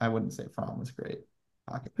I wouldn't say Fromm was great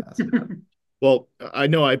pocket passer. Well, I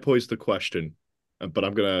know I posed the question, but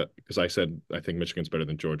I'm gonna because I said I think Michigan's better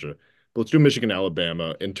than Georgia. But let's do Michigan,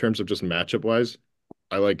 Alabama in terms of just matchup wise.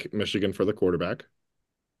 I like Michigan for the quarterback.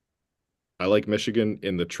 I like Michigan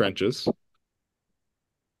in the trenches.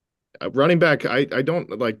 Running back, I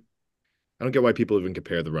don't like. I don't get why people even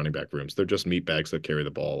compare the running back rooms. They're just meatbags that carry the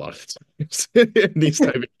ball a lot of the times in these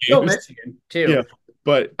type of games. Still Michigan too. Yeah,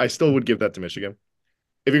 but I still would give that to Michigan.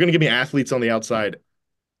 If you're going to give me athletes on the outside,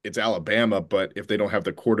 it's Alabama. But if they don't have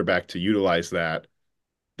the quarterback to utilize that,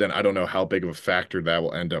 then I don't know how big of a factor that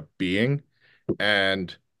will end up being.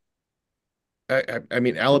 And I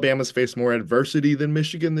mean, Alabama's faced more adversity than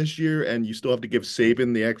Michigan this year, and you still have to give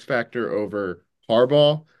Saban the X factor over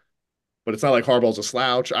Harbaugh. But it's not like Harbaugh's a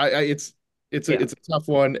slouch. It's a tough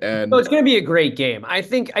one, and so it's going to be a great game. I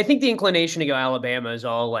think the inclination to go Alabama is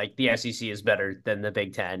all like the SEC is better than the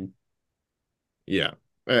Big Ten. Yeah,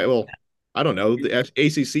 well, I don't know. The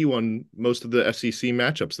ACC won most of the SEC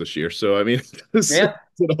matchups this year, so I mean, does it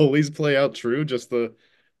always play out true? Just the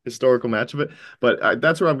historical match of it, but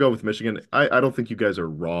that's where I'm going with Michigan. I don't think you guys are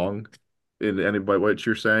wrong in any by what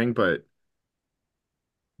you're saying, but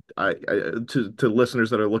to listeners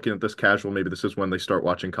that are looking at this casual, maybe this is when they start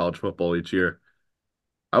watching college football each year.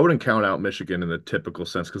 I wouldn't count out Michigan in the typical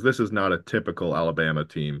sense because this is not a typical Alabama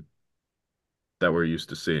team that we're used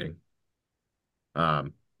to seeing.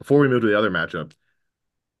 Before we move to the other matchup,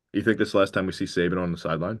 you think this is the last time we see Saban on the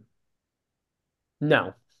sideline?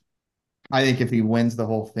 No. I think if he wins the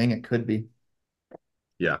whole thing, it could be.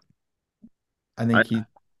 Yeah. I think he's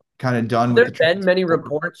kind of done with the been many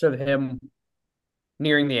reports of him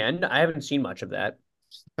nearing the end. I haven't seen much of that.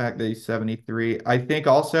 The fact that he's 73. I think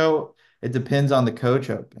also it depends on the coach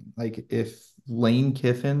opening. Like if Lane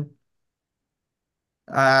Kiffin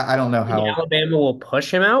I don't know Think how. Alabama will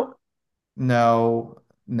push him out? No,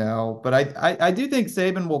 no, but I do think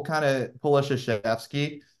Saban will kind of pull a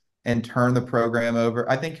Krzyzewski and turn the program over.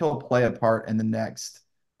 I think he'll play a part in the next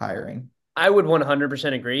hiring. I would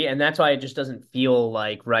 100% agree, and that's why it just doesn't feel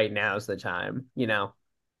like right now is the time, you know?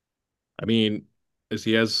 I mean, is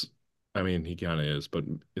he as I mean, he kind of is, but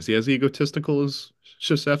is he as egotistical as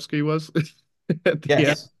Krzyzewski was at the end?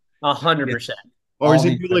 Yes, 100%. Or is all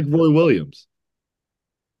he these. like Roy Williams?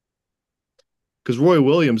 Because Roy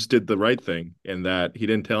Williams did the right thing in that he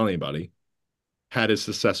didn't tell anybody, had his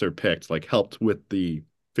successor picked, like helped with the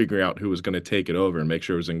figuring out who was going to take it over and make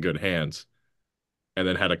sure it was in good hands, and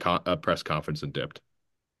then had a press conference and dipped.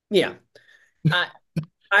 Yeah. I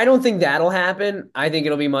I don't think that'll happen. I think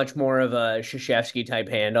it'll be much more of a Krzyzewski type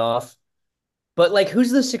handoff. But like, who's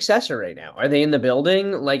the successor right now? Are they in the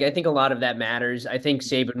building? Like, I think a lot of that matters. I think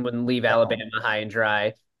Saban wouldn't leave Alabama high and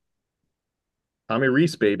dry. Tommy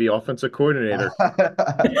Reese, baby, offensive coordinator.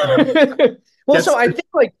 Well, Gets so I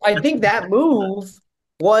think that move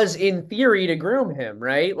was in theory to groom him,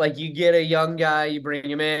 right? Like you get a young guy, you bring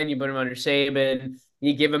him in, you put him under Saban,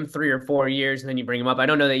 you give him 3 or 4 years, and then you bring him up. I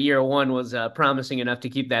don't know that year one was promising enough to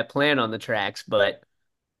keep that plan on the tracks, but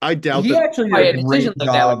I doubt He that. actually by did a a decision great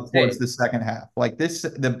like that would job say, towards the second half. Like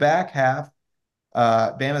the back half,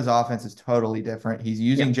 Bama's offense is totally different. He's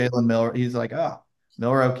yeah, using Jalen Miller. He's like, oh,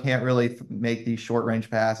 Milrow can't really make these short range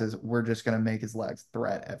passes. We're just going to make his legs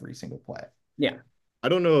threat every single play. yeah, I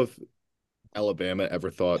don't know if Alabama ever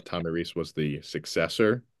thought Tommy Reese was the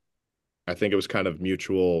successor. I think it was kind of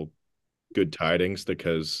mutual good tidings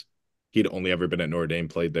because he'd only ever been at Notre Dame,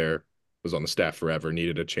 played there, was on the staff forever,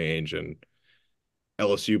 needed a change, and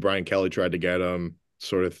LSU, Brian Kelly tried to get him,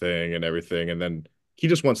 sort of thing, and everything. And then he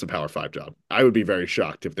just wants the Power Five job. I would be very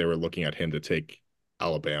shocked if they were looking at him to take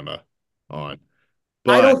Alabama on. I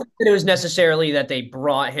But don't think that it was necessarily that they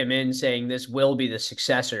brought him in saying this will be the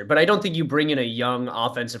successor, but I don't think you bring in a young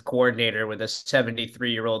offensive coordinator with a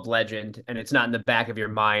 73-year-old legend and it's not in the back of your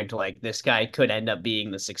mind like this guy could end up being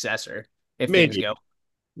the successor if things maybe, go.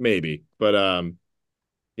 maybe. But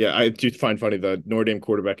yeah, I do find funny the Notre Dame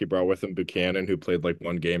quarterback he brought with him, Buchanan, who played like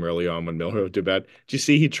one game early on when Milrow did bad. Did you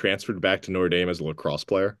see he transferred back to Notre Dame as a lacrosse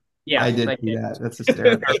player? Yeah, I did I see did. that. That's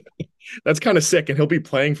hysterical. That's kind of sick, and he'll be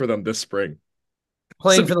playing for them this spring. So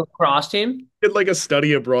Playing for the lacrosse team? he did like a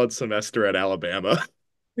study abroad semester at Alabama.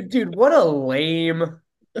 Dude, what a lame.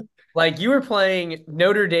 Like you were playing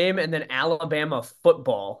Notre Dame and then Alabama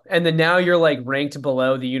football, and then now you're like ranked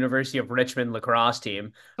below the University of Richmond lacrosse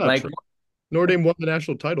team. Not Like, true. Notre Dame won the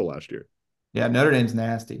national title last year. Yeah, Notre Dame's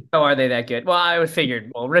nasty. oh, are they that good? Well, I would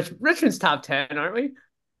figured. Well, Richmond's top 10, aren't we?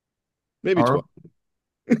 Maybe Are 12.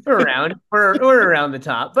 We're around the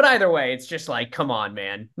top. But either way, it's just like, come on,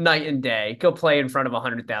 man, night and day. Go play in front of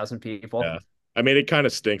 100,000 people. Yeah. I mean, it kind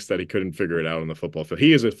of stinks that he couldn't figure it out on the football field.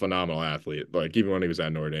 He is a phenomenal athlete. Like even when he was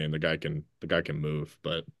at Notre Dame, the guy can move,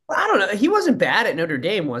 but I don't know. He wasn't bad at Notre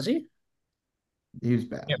Dame, was he? he was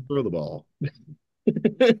bad. can't throw the ball. He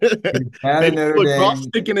was bad at Maybe Notre with a cross Dame.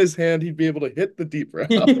 stick in his hand, he'd be able to hit the deep route.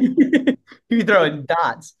 You throwing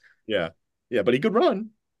dots. Yeah. Yeah, but he could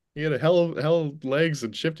run. He had a hell of legs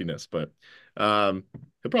and shiftiness, but he'll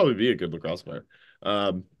probably be a good lacrosse player.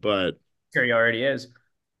 But Sure, he already is.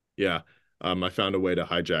 yeah, I found a way to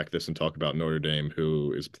hijack this and talk about Notre Dame,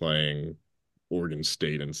 who is playing Oregon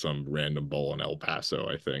State in some random bowl in El Paso,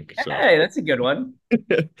 I think. So, Hey, that's a good one.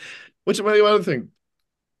 which the other thing,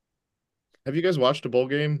 have you guys watched a bowl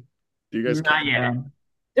game? Do you guys care? Not yet. Yeah.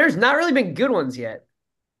 There's not really been good ones yet.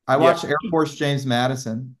 I Yeah. watched Air Force James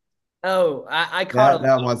Madison. Oh, I caught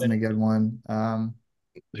That a wasn't bit. a good one.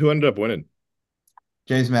 Who ended up winning?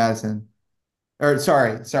 James Madison. Or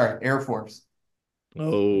sorry, Air Force.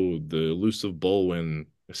 Oh, the elusive bowl win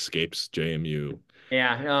escapes JMU.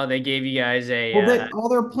 Yeah, oh, they gave you guys a Well, all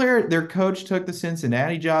their coach took the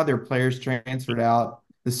Cincinnati job. Their players transferred out.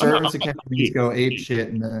 The I'm not, service academies go ape shit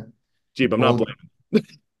in the Jeep, I'm not bowl. blaming.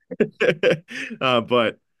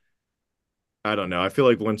 But I don't know. I feel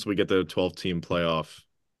like once we get the 12-team playoff,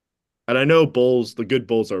 and I know bowls, the good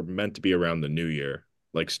bowls are meant to be around the new year,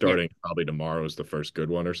 like yeah. starting probably tomorrow is the first good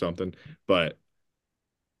one or something. But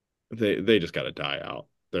they just got to die out.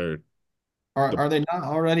 They're Are they not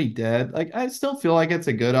already dead? Like I still feel like it's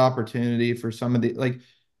a good opportunity for some of the like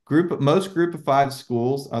most group of five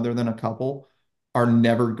schools, other than a couple, are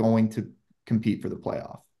never going to compete for the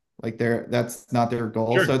playoff. Like that's not their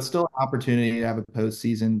goal. Sure. So it's still an opportunity to have a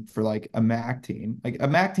postseason for like a MAC team. Like a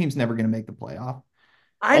MAC team's never going to make the playoff.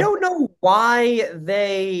 I don't know why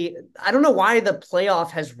I don't know why the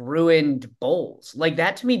playoff has ruined bowls. Like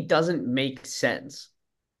that to me doesn't make sense.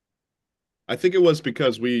 I think it was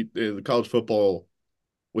because the college football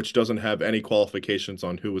which doesn't have any qualifications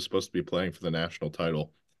on who was supposed to be playing for the national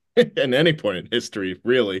title at any point in history,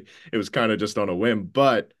 really. It was kind of just on a whim,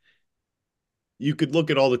 but you could look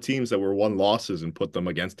at all the teams that were one losses and put them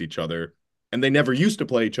against each other, and they never used to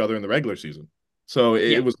play each other in the regular season. So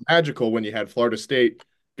it was magical when you had Florida State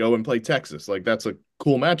go and play Texas. Like that's a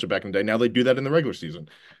cool matchup back in the day. Now they do that in the regular season.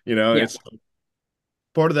 It's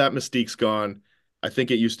part of that mystique's gone. I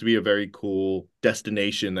think it used to be a very cool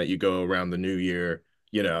destination that you go around the new year,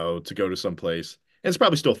 to go to some place. And it's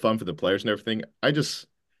probably still fun for the players and everything.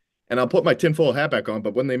 And I'll put my tinfoil hat back on,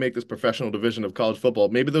 but when they make this professional division of college football,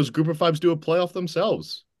 maybe those group of fives do a playoff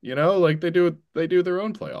themselves. Like they do their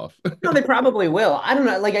own playoff. No, they probably will. I don't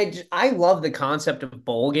know. Like I love the concept of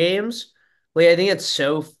bowl games. Like I think it's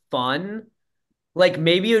so fun. Like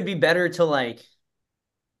maybe it would be better to like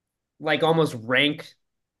almost rank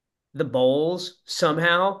the bowls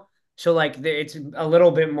somehow. So like it's a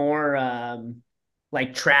little bit more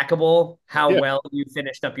like trackable how Yeah. well you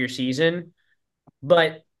finished up your season.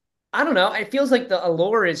 But I don't know. It feels like the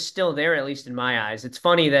allure is still there, at least in my eyes. It's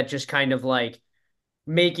funny that just kind of like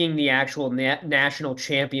making the actual national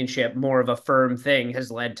championship more of a firm thing has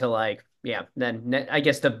led to like, yeah, then I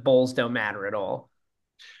guess the bowls don't matter at all.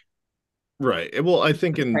 Right. Well, I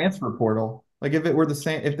think in Transfer portal. Like if it were the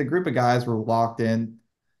same, if the group of guys were locked in,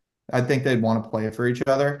 I think they'd want to play for each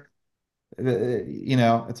other.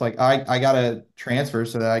 It's like I gotta transfer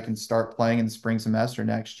so that I can start playing in the spring semester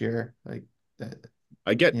next year. Like that,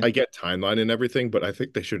 I get timeline and everything, but I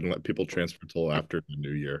think they shouldn't let people transfer till after the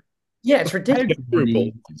new year. Yeah, it's I ridiculous. Through bowl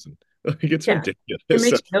agree. season. Like it's Yeah. ridiculous. It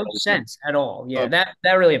makes no sense at all. Yeah, Um,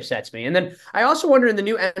 that really upsets me. And then I also wonder in the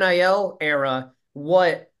new NIL era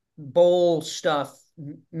what bowl stuff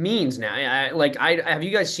means now. I have you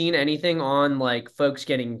guys seen anything on like folks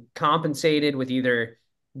getting compensated with either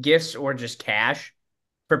gifts or just cash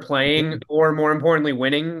for playing or more importantly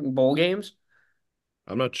winning bowl games?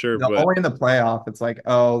 I'm not sure, The but only in the playoff, it's like,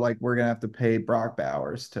 oh, like we're gonna have to pay Brock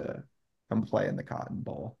Bowers to come play in the Cotton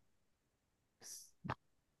Bowl.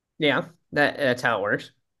 Yeah, that's how it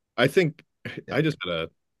works. I think I Yeah. just had a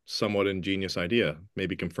somewhat ingenious idea.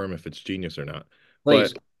 Maybe confirm if it's genius or not.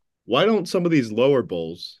 Please. But why don't some of these lower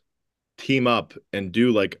bowls team up and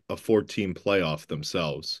do like a 14 playoff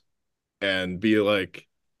themselves and be like,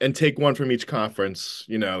 and take one from each conference,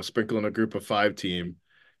 sprinkle in a group of 5 team,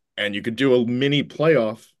 and you could do a mini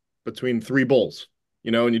playoff between 3 bowls,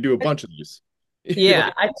 and you do a bunch of these.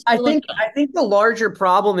 Yeah, Like that. I think the larger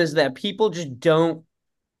problem is that people just don't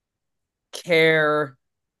care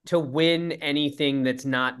to win anything that's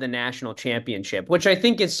not the national championship, which I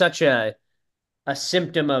think is such a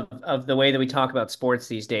symptom of the way that we talk about sports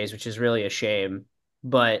these days, which is really a shame.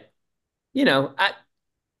 But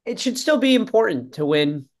it should still be important to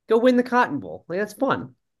win. Go win the Cotton Bowl. Like that's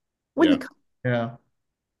fun. Win Yeah. the. Yeah.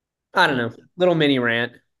 I don't know. Little mini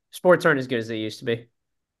rant. Sports aren't as good as they used to be.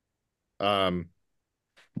 Um,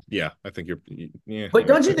 yeah, I think yeah. But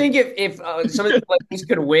don't you think if some of the players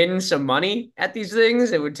could win some money at these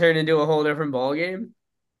things, it would turn into a whole different ball game?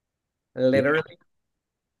 Yeah, Literally,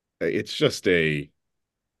 it's just a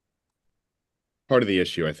part of the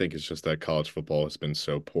issue. I think is just that college football has been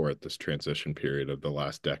so poor at this transition period of the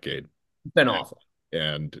last decade, it's been awful.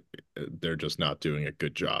 and they're just not doing a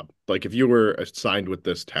good job. Like if you were assigned with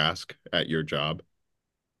this task at your job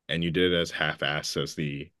and you did it as half-ass as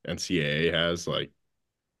the NCAA has, like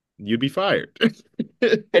you'd be fired.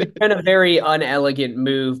 And it's been a very unelegant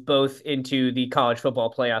move both into the college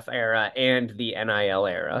football playoff era and the NIL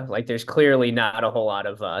era. Like there's clearly not a whole lot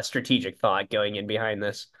of strategic thought going in behind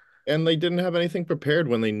this. And they didn't have anything prepared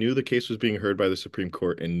when they knew the case was being heard by the Supreme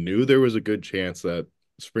Court and knew there was a good chance that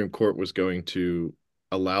the Supreme Court was going to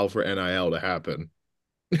allow for NIL to happen.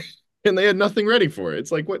 And they had nothing ready for it.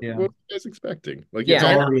 It's like, what Yeah. were you guys expecting? Like, It's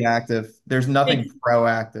Yeah, all reactive. There's nothing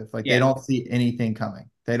proactive. Like Yeah. they don't see anything coming.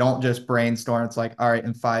 They don't just brainstorm. It's like, all right,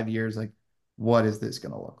 in 5 years, like, what is this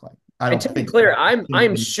going to look like? I and don't to be think clear,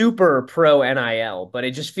 I'm super pro NIL, but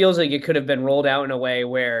it just feels like it could have been rolled out in a way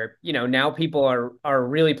where, now people are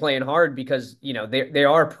really playing hard because, they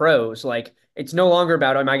are pros. Like it's no longer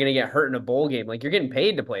about am I going to get hurt in a bowl game? Like you're getting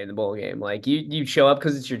paid to play in the bowl game. Like you show up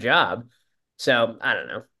because it's your job. So I don't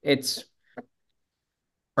know. It's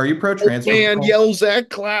Are you pro transfer man portal? yells at Yeah,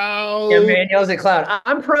 cloud. man, yells at cloud.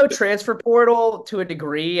 I'm pro transfer portal to a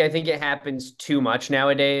degree. I think it happens too much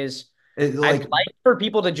nowadays. I'd Like, like for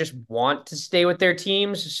people to just want to stay with their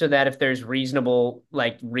teams so that if there's reasonable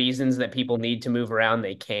like reasons that people need to move around,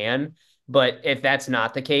 they can. But if that's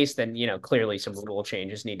not the case, then clearly some rule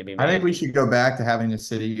changes need to be I think made. we should go back to having a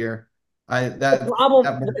city year. The That problem,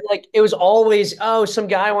 that like, it was always, oh, some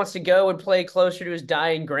guy wants to go and play closer to his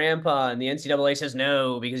dying grandpa, and the NCAA says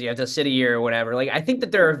no because you have to sit a year or whatever. Like, I think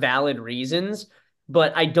that there are valid reasons,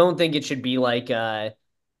 but I don't think it should be like the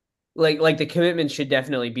commitment should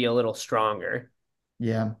definitely be a little stronger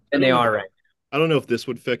yeah. I than they don't know. are right. I don't know if this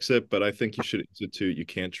would fix it, but I think you should institute you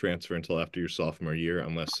can't transfer until after your sophomore year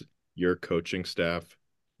unless your coaching staff,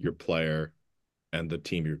 your player, and the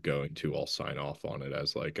team you're going to all sign off on it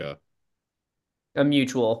as like A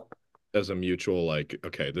mutual. as a mutual like,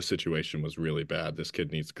 okay, this situation was really bad. This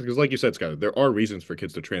kid needs because like you said, Scott, there are reasons for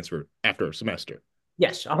kids to transfer after a semester.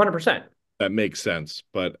 Yes, 100%. That makes sense,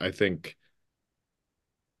 but I think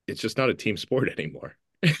it's just not a team sport anymore.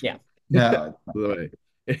 Yeah. No.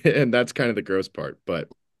 And that's kind of the gross part. But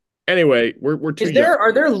anyway, we're too Is young. there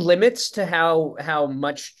are there limits to how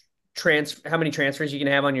many transfers you can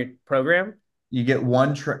have on your program? You get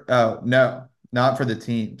one oh no, not for the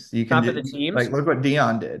teams. You can Not for the do like teams? look what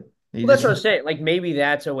Dion did. He Well, that's just what I'm saying. Like maybe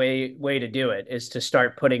that's a way to do it is to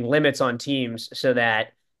start putting limits on teams so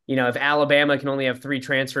that, if Alabama can only have three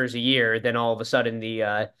transfers a year, then all of a sudden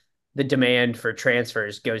the demand for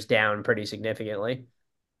transfers goes down pretty significantly.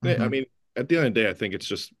 I Mhm. mean, at the end of the day, I think it's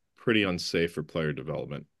just pretty unsafe for player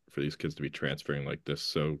development for these kids to be transferring like this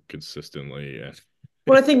so consistently. And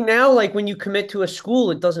Well, I think now, like when you commit to a school,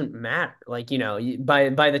 it doesn't matter. Like,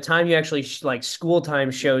 by the time you actually like school time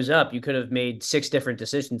shows up, you could have made six different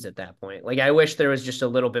decisions at that point. Like, I wish there was just a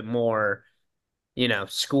little bit more,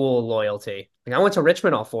 school loyalty. Like, I went to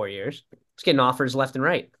Richmond all 4 years. I was getting offers left and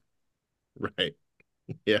right. right.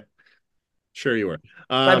 Yeah, sure you were.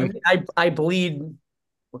 I bleed.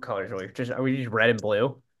 What colors are we just red and blue?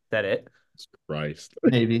 Is that it? Christ.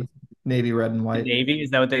 Navy, red and white. Navy? Is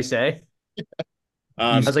that what they say? You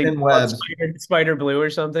I was like, spin webs. spider blue or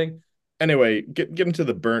something. Anyway, get into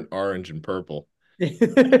the burnt orange and purple.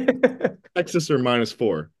 Texas are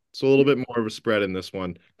 -4. So a little bit more of a spread in this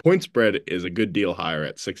one. Point spread is a good deal higher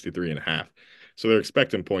at 63.5. So they're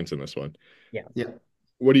expecting points in this one. Yeah. Yeah.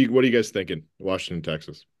 What are you guys thinking? Washington,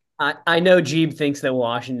 Texas. I know Jeeb thinks that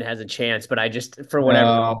Washington has a chance, but I just for whatever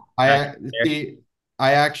No, I see.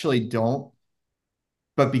 I actually don't,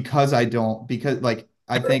 but because I don't, because like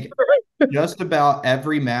I think just about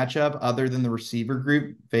every matchup other than the receiver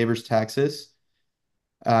group favors Texas.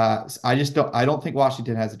 I just don't. I don't think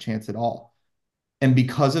Washington has a chance at all. And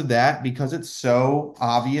because of that, because it's so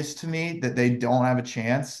obvious to me that they don't have a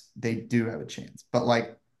chance, they do have a chance. But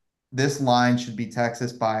like this line should be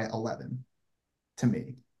Texas by 11 to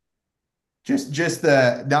me. Just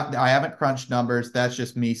the not I haven't crunched numbers. That's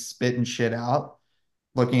just me spitting shit out.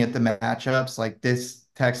 Looking at the matchups, like this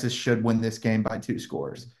Texas should win this game by 2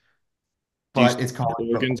 scores. Do you But still it's think college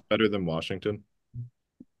Oregon's football. better than Washington?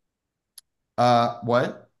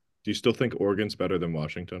 What? Do you still think Oregon's better than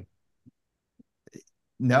Washington?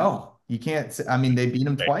 No, you can't say, I mean, they beat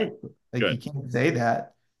them Okay, twice. Like you good. can't say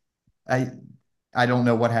that. I I don't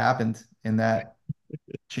know what happened in that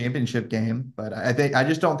championship game, but I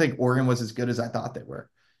just don't think Oregon was as good as I thought they were.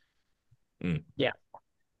 Mm. Yeah.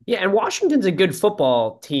 Yeah, and Washington's a good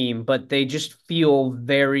football team, but they just feel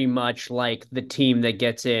very much like the team that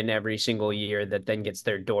gets in every single year that then gets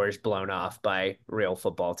their doors blown off by real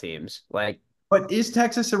football teams. Like, But is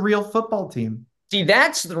Texas a real football team? see,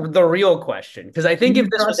 that's the real question. Because I Do think if you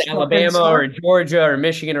this was trust and Alabama or Sark? Georgia or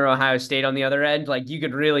Michigan or Ohio State on the other end, like you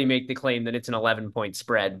could really make the claim that it's an 11-point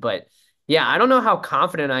spread. But yeah, I don't know how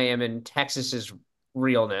confident I am in Texas's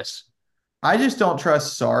realness. I just don't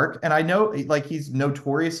trust Sark, and I know like he's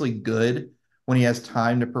notoriously good when he has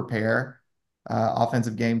time to prepare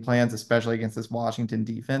offensive game plans, especially against this Washington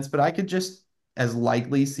defense. But I could just as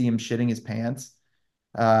likely see him shitting his pants.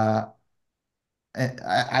 Uh, and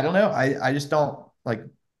I don't know. I just don't like.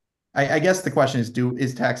 I guess the question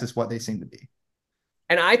is Texas what they seem to be?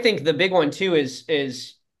 And I think the big one too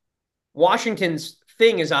is Washington's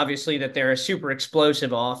thing is obviously that they're a super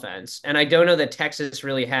explosive offense. And I don't know that Texas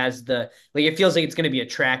really has it feels like it's going to be a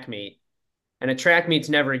track meet. And a track meet's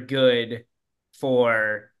never good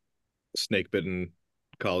for Snake bitten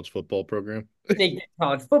college football program.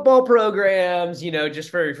 college football programs, just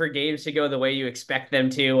for games to go the way you expect them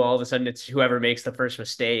to. All of a sudden it's whoever makes the first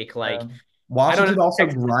mistake. Like, I don't know Washington if also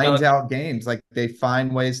Texas is grinds out games. Like they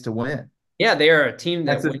find ways to win. Yeah, they are a team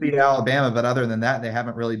that Texas beat Alabama, but other than that, they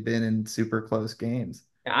haven't really been in super close games.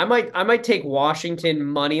 I might take Washington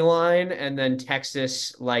money line and then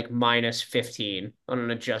Texas like -15 on an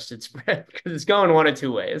adjusted spread because it's going one of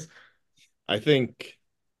two ways. I think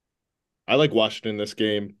I like Washington in this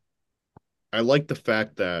game. I like the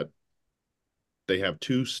fact that they have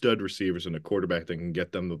two stud receivers and a quarterback that can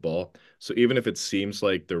get them the ball. So even if it seems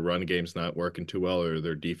like their run game's not working too well or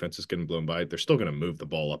their defense is getting blown by, they're still going to move the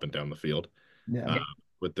ball up and down the field Yeah.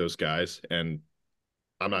 with those guys. And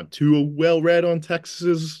I'm not too well read on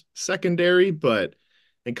Texas's secondary, but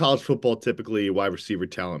in college football, typically wide receiver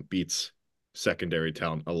talent beats secondary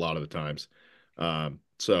talent a lot of the times.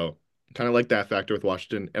 So kind of like that factor with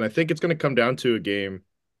Washington. And I think it's going to come down to a game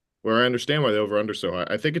where I understand why the over under so high.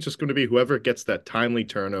 I think it's just going to be whoever gets that timely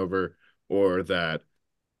turnover or that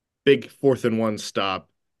big 4th-and-1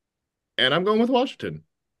 stop. And I'm going with Washington.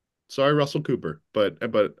 Sorry, Russell Cooper, but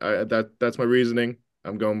that's my reasoning.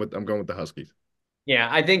 I'm going with the Huskies. Yeah,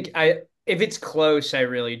 I think if it's close, I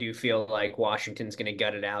really do feel like Washington's going to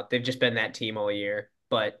gut it out. They've just been that team all year,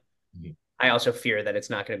 but I also fear that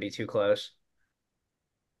it's not going to be too close.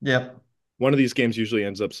 Yep. One of these games usually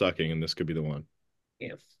ends up sucking, and this could be the one.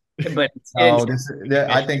 Yeah, but Oh,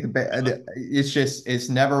 I think it's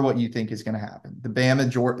never what you think is going to happen. The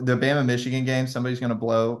Bama Michigan game, somebody's going to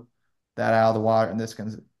blow that out of the water, and this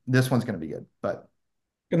one's going to be good. But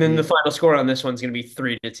and then the final score on this one's going to be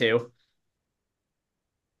 3-2.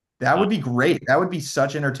 that would be great. That would be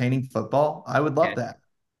such entertaining football. I would love that.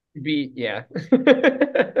 Yeah.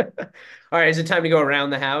 All right, is it time to go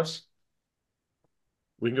around the house?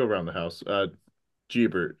 We can go around the house.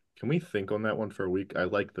 Jeebert, can we think on that one for a week? I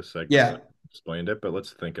like the segment. Yeah. That explained it, but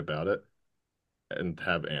let's think about it and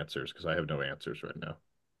have answers because I have no answers right now.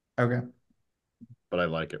 Okay. But I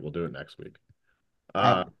like it. We'll do it next week.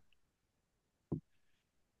 Uh,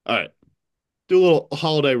 All right. Do a little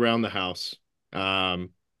holiday around the house.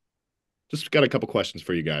 Just got a couple questions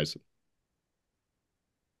for you guys.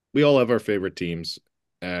 We all have our favorite teams,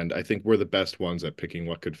 and I think we're the best ones at picking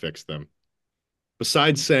what could fix them.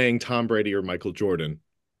 Besides saying Tom Brady or Michael Jordan,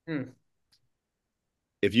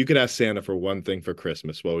 if you could ask Santa for one thing for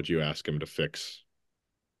Christmas, what would you ask him to fix?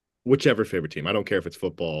 Whichever favorite team. I don't care if it's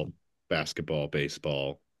football, basketball,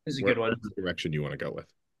 baseball. This is a good one. Direction you want to go with.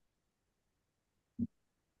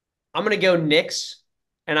 I'm going to go Knicks,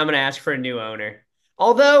 and I'm going to ask for a new owner.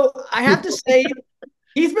 Although I have to say,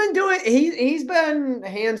 he's been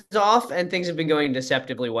hands off, and things have been going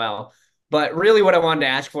deceptively well. But really, what I wanted to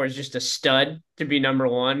ask for is just a stud to be number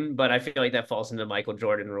one. But I feel like that falls into the Michael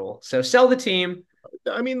Jordan rule. So sell the team.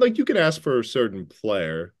 I mean, like you can ask for a certain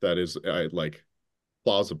player that is like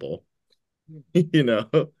plausible. You know,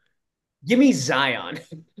 give me Zion.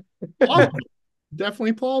 plausible.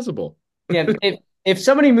 Definitely plausible. Yeah, if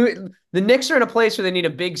somebody the Knicks are in a place where they need a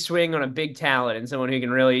big swing on a big talent and someone who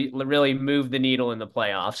can really move the needle in the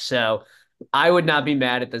playoffs. So I would not be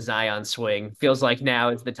mad at the Zion swing. Feels like now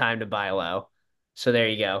is the time to buy low. So there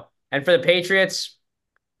you go. And for the Patriots,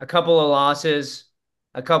 a couple of losses,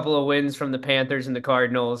 a couple of wins from the Panthers and the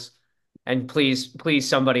Cardinals, and please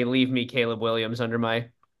somebody leave me Caleb Williams under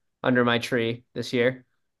my tree this year.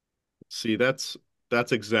 See, that's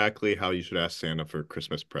exactly how you should ask Santa for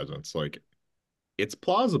Christmas presents. Like, it's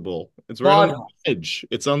plausible. It's right on the edge.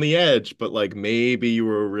 It's on the edge, but like maybe you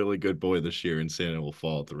were a really good boy this year and Santa will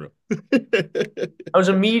fall through. I was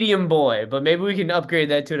a medium boy, but maybe we can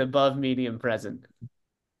upgrade that to an above medium present.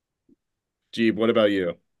 Jeeb, what about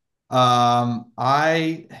you? I'm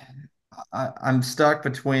stuck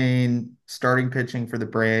between starting pitching for the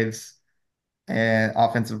Braves and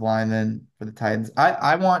offensive lineman for the Titans.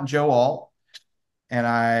 I want Joe Alt. And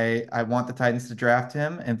I want the Titans to draft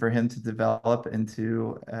him and for him to develop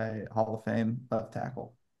into a Hall of Fame left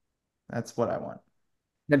tackle. That's what I want.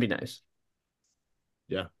 That'd be nice.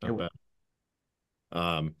 Yeah, not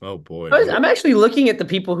bad. Oh boy. I'm actually looking at the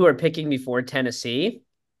people who are picking before Tennessee.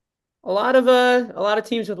 A lot of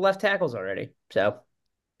teams with left tackles already. So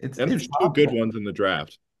there's two good ones in the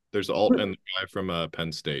draft. There's Alt and the guy from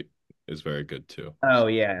Penn State is very good too. Oh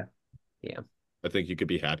yeah. Yeah. I think you could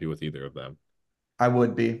be happy with either of them. I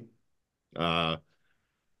would be. For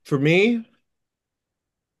me,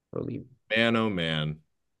 man, oh man,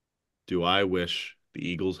 do I wish the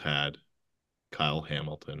Eagles had Kyle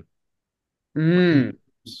Hamilton. Would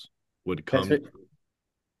come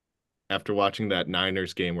after watching that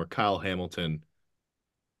Niners game where Kyle Hamilton,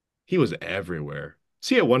 he was everywhere.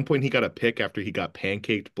 See, at one point he got a pick after he got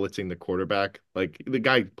pancaked blitzing the quarterback. Like the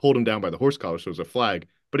guy pulled him down by the horse collar, so it was a flag.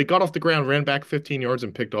 But he got off the ground, ran back 15 yards,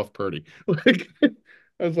 and picked off Purdy. Like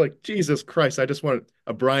I was like, Jesus Christ, I just want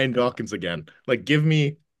a Brian Dawkins again. Like, give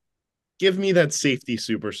me that safety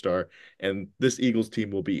superstar, and this Eagles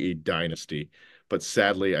team will be a dynasty. But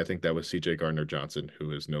sadly, I think that was C.J. Gardner-Johnson,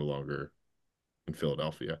 who is no longer in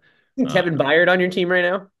Philadelphia. Kevin Byard on your team right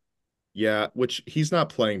now? Yeah, which he's not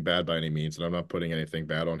playing bad by any means, and I'm not putting anything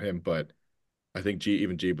bad on him, but I think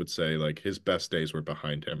even Jeeb would say like his best days were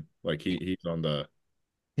behind him. Like he's on the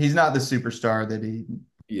He's not the superstar that he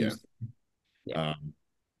yeah used. Yeah.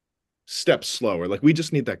 step slower. Like we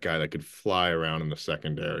just need that guy that could fly around in the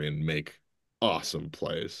secondary and make awesome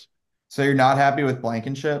plays. So you're not happy with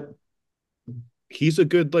Blankenship? He's a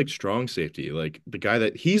good like strong safety. Like the guy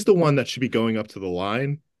that he's the one that should be going up to the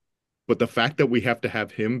line. But the fact that we have to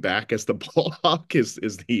have him back as the ball hawk is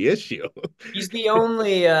the issue. He's the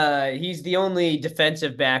only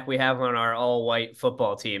defensive back we have on our all white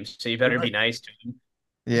football team. So you better be Right. nice to him.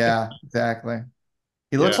 Yeah, exactly.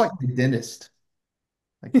 He looks Yeah. like a dentist.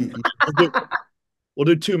 Like We'll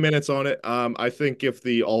do 2 minutes on it. I think if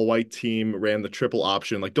the all-white team ran the triple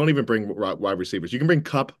option, like don't even bring wide receivers. You can bring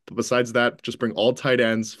Cup, but besides that, just bring all tight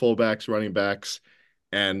ends, fullbacks, running backs,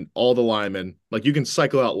 and all the linemen. Like you can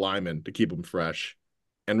cycle out linemen to keep them fresh,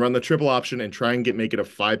 and run the triple option and try and make it a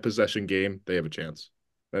 5 possession game. They have a chance.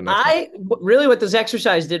 And that's Really what this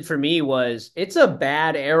exercise did for me was it's a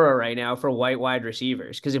bad era right now for white wide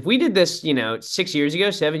receivers. Because if we did this, 6 years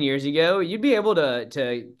ago, 7 years ago, you'd be able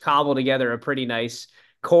to cobble together a pretty nice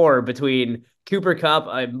core between Cooper Kupp,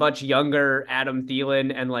 a much younger Adam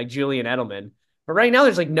Thielen, and like Julian Edelman. But right now,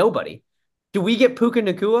 there's like nobody. Do we get Puka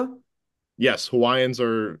Nakua? yes, Hawaiians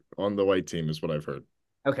are on the white team, is what I've heard.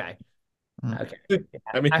 Okay. Hmm. Okay.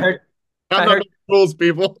 I mean, I heard I'm I not heard rules,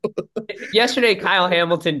 people. yesterday Kyle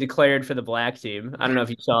Hamilton declared for the black team. I don't know if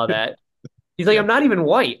you saw that. He's like, Yeah. I'm not even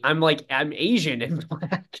white. I'm Asian and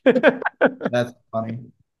black. that's funny.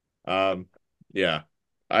 Yeah,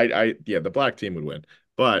 yeah, the black team would win,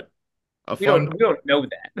 but a We fun, don't know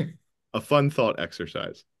that. a fun thought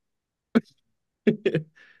exercise.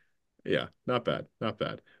 Yeah, not bad, not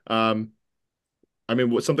bad. I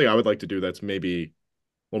mean, something I would like to do that's maybe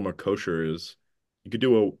a little more kosher is you could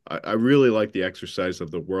do I really like the exercise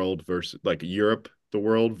of the world versus like Europe, the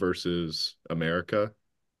world versus America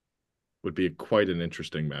would be quite an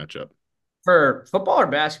interesting matchup. For football or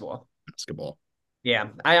basketball? Basketball. Yeah.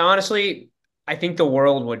 I think the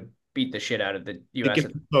world would beat the shit out of the I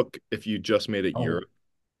think US. if you just made it Oh, Europe,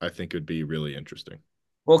 I think it would be really interesting.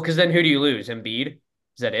 Well, because then who do you lose? Embiid?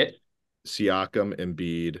 Is that it? Siakam,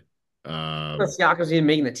 Embiid. Well, Siakam's even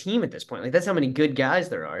making the team at this point. Like that's how many good guys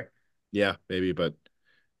there are. Yeah, maybe, but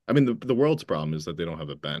I mean the world's problem is that they don't have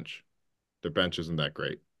a bench. Their bench isn't that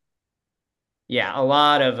great. Yeah, a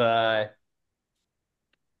lot of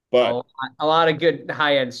But a lot of good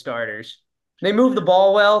high end starters. They move the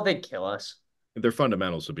ball well, they'd kill us. their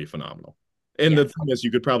fundamentals would be phenomenal. And Yeah. the thing is,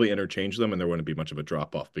 you could probably interchange them, and there wouldn't be much of a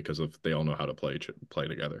drop off because of they all know how to play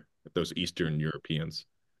together. Those Eastern Europeans,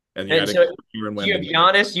 and you And had so Aaron you have Wemby.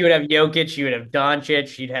 Giannis, you would have Jokic, you would have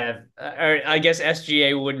Doncic, you'd have, or I guess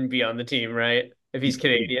SGA wouldn't be on the team, right? If he's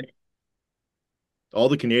Canadian. All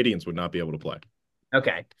the Canadians would not be able to play.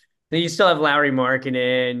 Okay. Then you still have Lowry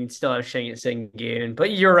Markkinen, you still have Sengun,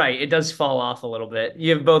 but you're right, it does fall off a little bit.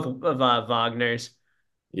 You have both of Wagner's.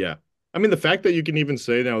 Yeah, I mean the fact that you can even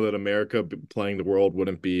say now that America playing the world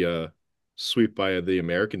wouldn't be swept by the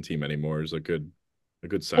American team anymore is a good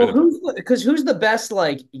sign Well, of who's the best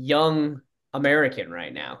like young American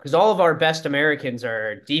right now? Because all of our best Americans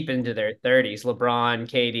are deep into their 30s. LeBron,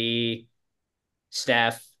 KD,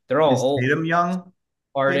 Steph, they're all Is old. Tatum young?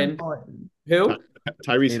 Harden. Ty Who?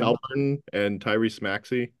 Tyrese Tatum. Halliburton and Tyrese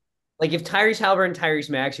Maxey. Like if Tyrese Halliburton and Tyrese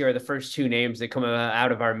Maxey are the first two names that come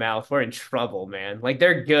out of our mouth, we're in trouble, man. Like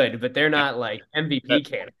they're good, but they're not like MVP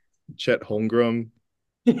candidates. Chet Holmgren.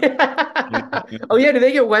 Oh yeah, did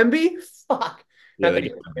they get Wemby? Fuck. Yeah, Not that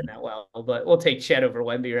he's playing that well, but we'll take Chet over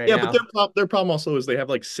Wemby right yeah, now. but their problem also is they have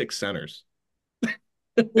like 6 centers.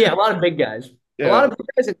 Yeah, a lot of big guys. A Yeah, lot of big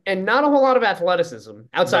guys and not a whole lot of athleticism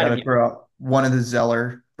outside of Gotta you. throw out one of the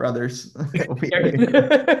Zeller brothers.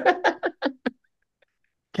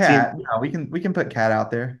 Cat. No, we can put Cat out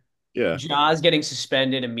there. yeah. Jaws getting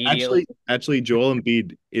suspended immediately. Actually, Joel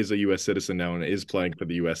Embiid is a U.S. citizen now and is playing for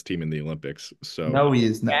the U.S. team in the Olympics. So No, he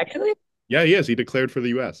is not. Actually? yeah, he is. He declared for the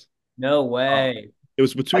U.S. No way. It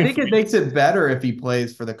was I between think it makes it better if he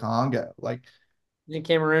plays for the Congo, like Is he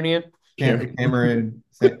Cameroonian? Cameroon.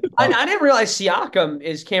 I didn't realize Siakam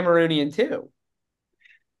is Cameroonian too.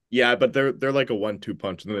 yeah, but they're like a 1-2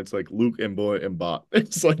 punch, and then it's like Luke and Boy and Bot.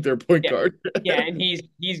 It's like their point Yeah. guard. Yeah, and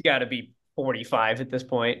he's got to be 45 at this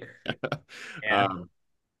point. Yeah.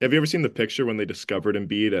 Have you ever seen the picture when they discovered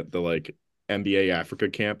Embiid at the like NBA Africa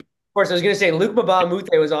camp? Of course, I was gonna say Luke Mbah Moute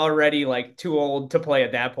was already like too old to play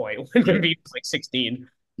at that point when Embiid was like 16.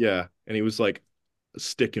 Yeah, and he was like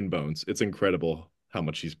stick and bones. It's incredible how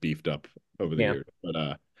much he's beefed up over the Yeah. years.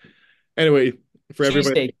 But anyway, for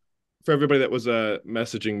everybody Cheesesteak. for everybody that was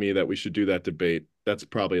messaging me that we should do that debate, that's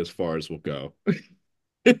probably as far as we'll go.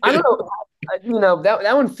 I don't know.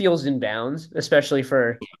 that one feels in bounds, especially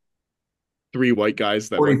for 3 white guys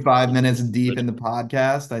that like 45 minutes deep in the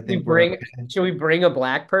podcast. I we think we're bring. okay. Should we bring a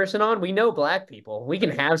black person on? We know black people. We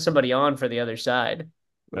can have somebody on for the other side.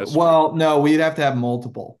 that's true. Well, no, we'd have to have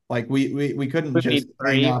multiple. Like we couldn't We just need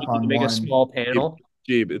hang three. up We need to on make a one. small Gabe, panel.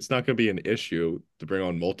 Gabe, it's not going to be an issue to bring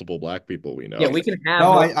on multiple black people we Yeah, know. we can have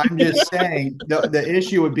No, more. I'm just saying the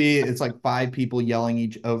issue would be it's like 5 people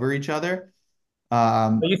yelling over each other.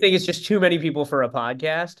 You think it's just too many people for a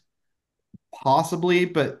podcast? Possibly,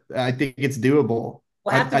 but I think it's doable.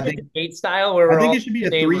 We'll I, have to I do a think debate style where I we're think all it should be in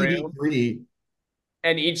a the same three v room three.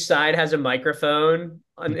 and each side has a microphone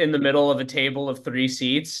in the middle of a table of three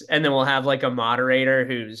seats, and then we'll have like a moderator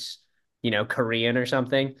who's, Korean or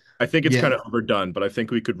something. I think it's Yeah, kind of overdone, but I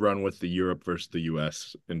think we could run with the Europe versus the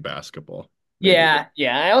US in basketball. Maybe. Yeah,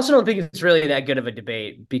 yeah. I also don't think it's really that good of a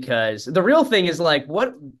debate because the real thing is like,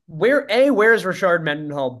 where's Rashard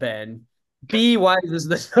Mendenhall been? B, why is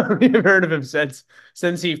this? I've heard of him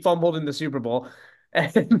since he fumbled in the Super Bowl.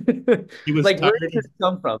 And He was like, where tired did of this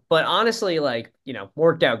come from? But honestly, like,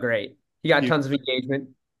 worked out great. He got he, tons of engagement.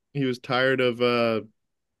 he was tired of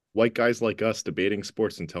white guys like us debating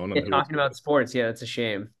sports and telling them Yeah, who was talking about sports. Yeah, that's a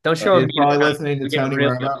shame. Don't uh, show him he's being probably around. listening to He'll get Tony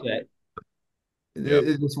really Romo. upset. yep.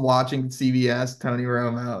 Just watching CBS, Tony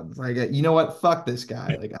Romo. It's like, you know what? Fuck this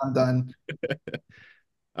guy. Like, I'm done.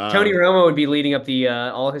 Tony Um, Romo would be leading up the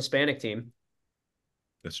all Hispanic team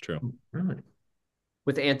that's true. Really?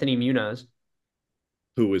 with Anthony Munoz.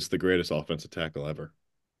 Who is the greatest offensive tackle ever?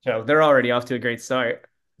 So they're already off to a great start.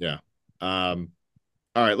 Yeah.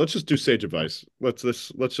 All right, let's just do sage advice. Let's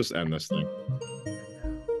just end this thing.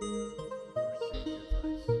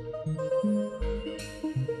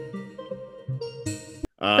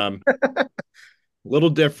 Little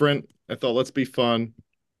different. I thought let's be fun.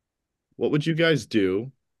 What would you guys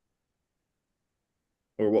do,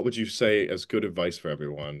 or what would you say as good advice for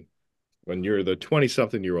everyone when you're the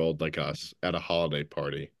 20-something-year-old like us at a holiday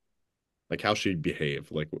party? Like how should you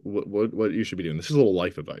behave? Like what you should be doing. This is a little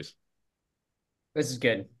life advice. This is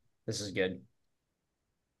good. This is good.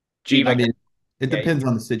 Jeep, I mean, it Yeah. depends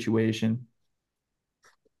on the situation.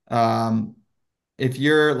 Um, if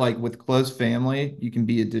you're like with close family, you can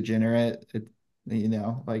be a degenerate.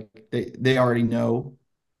 Like they already know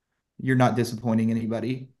you're not disappointing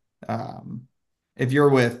anybody. Um, if you're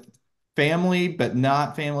with family, but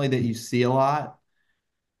not family that you see a lot,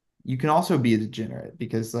 you can also be a degenerate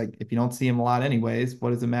because like if you don't see them a lot anyways,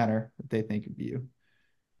 what does it matter what they think of you?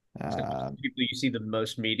 People you see the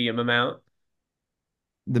most medium amount.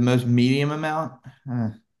 The most medium amount,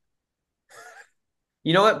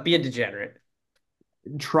 You know what? Be a degenerate.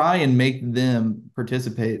 try and make them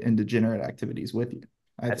participate in degenerate activities with you.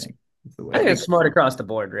 I That's think that's the way I to think go. it's smart across the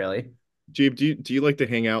board, really. Jeep, do you like to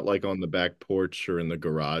hang out like on the back porch or in the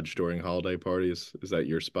garage during holiday parties? Is that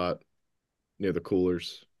your spot near the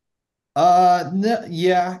coolers? No,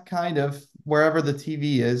 yeah, kind of. Wherever the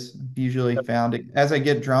TV is, usually found it. As I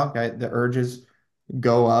get drunk, the urges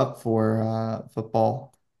go up for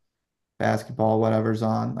football, basketball, whatever's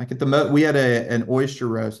on. Like at the we had an oyster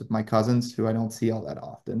roast with my cousins who I don't see all that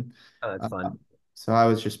often. Oh, that's Uh, fun. so I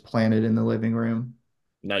was just planted in the living room.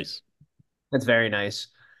 Nice. That's very nice.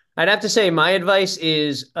 I'd have to say my advice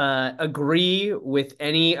is agree with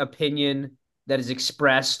any opinion that is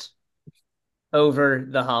expressed over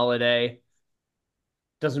the holiday.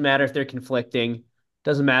 Doesn't matter if they're conflicting.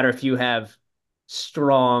 Doesn't matter if you have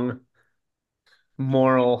strong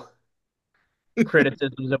moral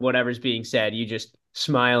criticisms of whatever's being said. You just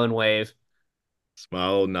smile and wave,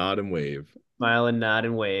 Smile, nod, and wave. smile and nod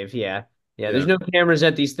and wave. Yeah. Yeah. There's Yeah. no cameras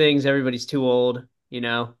at these things. Everybody's too old.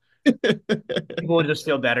 People will just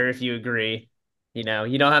feel better if you agree. You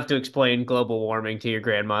don't have to explain global warming to your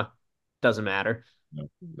grandma. Doesn't matter. No,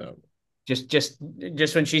 no. Just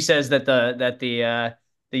when she says that the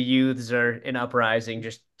youths are in uprising,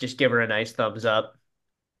 just give her a nice thumbs up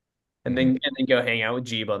and then Mhm. and then go hang out with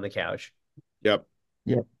Jeeb on the couch. Yep.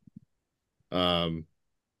 Yeah. Um,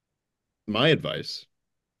 my advice,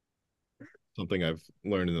 something I've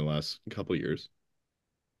learned in the last couple years.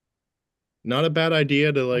 Not a bad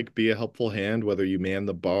idea to like be a helpful hand, whether you man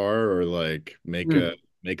the bar or like make Hmm. a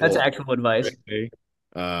That's little actual advice. birthday.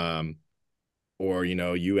 Or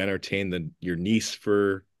you entertain your niece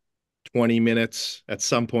for 20 minutes at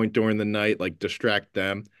some point during the night, like distract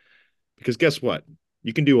them. Because guess what?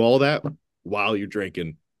 You can do all that while you're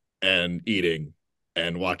drinking and eating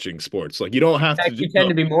and watching sports. Like you don't have to Actually tend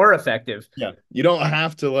to be more effective. yeah, you don't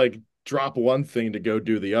have to like drop one thing to go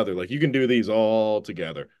do the other. Like you can do these all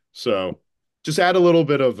together. So just add a little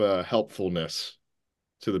bit of helpfulness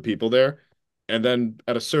to the people there. And then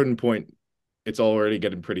at a certain point, it's already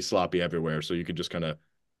getting pretty sloppy everywhere. So you could just kind of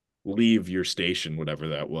leave your station, whatever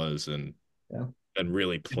that was, and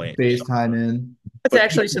really plan. FaceTime in. That's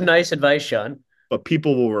actually some nice advice, Sean. But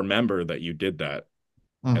people will remember that you did that.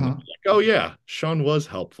 And they'll be Mhm. like, oh yeah, Sean was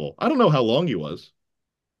helpful. I don't know how long he was,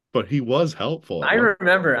 but he was helpful.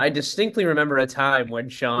 I distinctly remember a time when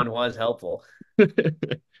Sean was helpful.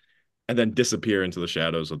 And then disappear into the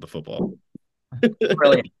shadows of the football.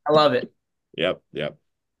 Brilliant. I love it. Yep.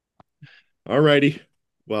 All righty.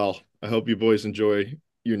 Well, I hope you boys enjoy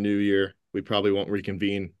your new year. We probably won't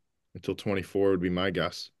reconvene until 24 would be my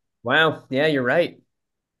guess. Wow. Yeah, you're right.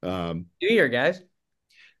 New year, guys.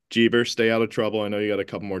 Jeeber, stay out of trouble. I know you got a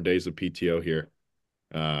couple more days of PTO here.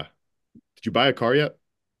 Did you buy a car yet?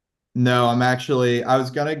 No, I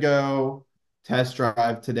was gonna go test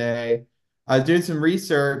drive today. I was doing some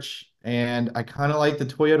research and I kind of like the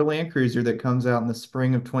Toyota Land Cruiser that comes out in the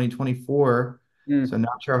spring of 2024. So I'm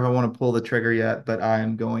not sure if I want to pull the trigger yet, but I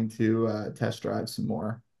am going to test drive some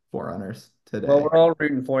more Forerunners today. Well, we're all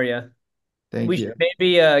rooting for you. Thank you.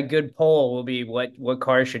 Maybe a good poll will be what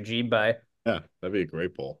car should Jeeb buy? Yeah, that'd be a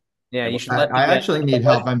great poll. Yeah, you should I actually need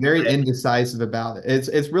help. I'm very indecisive about it.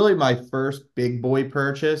 It's really my first big boy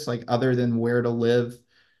purchase, like other than where to live.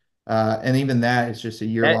 And even that is just a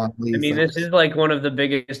year-long lease. I mean, this is like one of the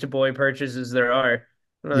biggest boy purchases there are.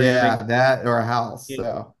 Yeah, that or a house.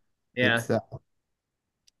 So yeah. It's,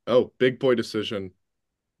 big boy decision.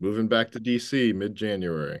 Moving back to DC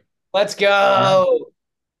mid-January. Let's go.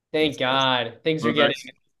 Thank God. Things have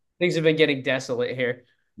been getting desolate here.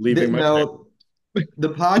 Leaving the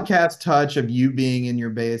podcast touch of you being in your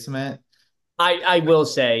basement. I will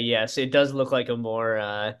say, yes, it does look like a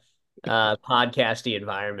more podcasty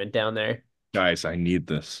environment down there. Guys, I need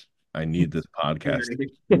this podcast.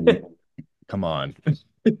 Come on.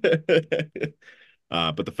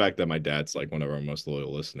 But the fact that my dad's like one of our most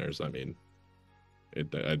loyal listeners, I mean,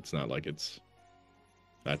 it's not like it's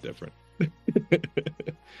that different.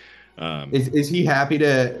 Is he happy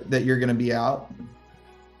that you're going to be out?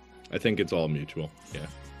 I think it's all mutual. Yeah.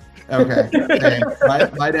 Okay. Hey,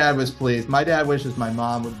 my dad was pleased. My dad wishes my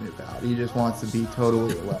mom would move out. He just wants to be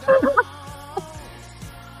totally away.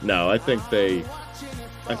 No, I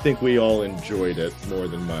think we all enjoyed it more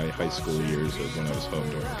than my high school years or when I was home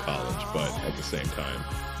during college, but at the same time.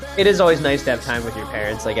 It is always nice to have time with your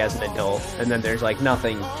parents, like as an adult, and then there's like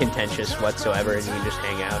nothing contentious whatsoever, and you can just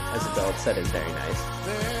hang out as adults. That is very nice.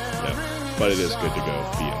 Yeah, but it is good to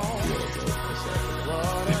go be in real adult.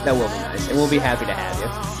 That will be nice, and we'll be happy to have you.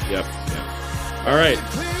 Yep. All right.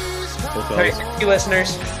 All right, thank you,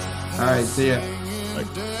 listeners. All right, see ya.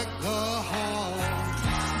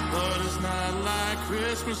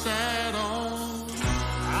 Christmas at all.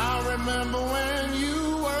 I remember when you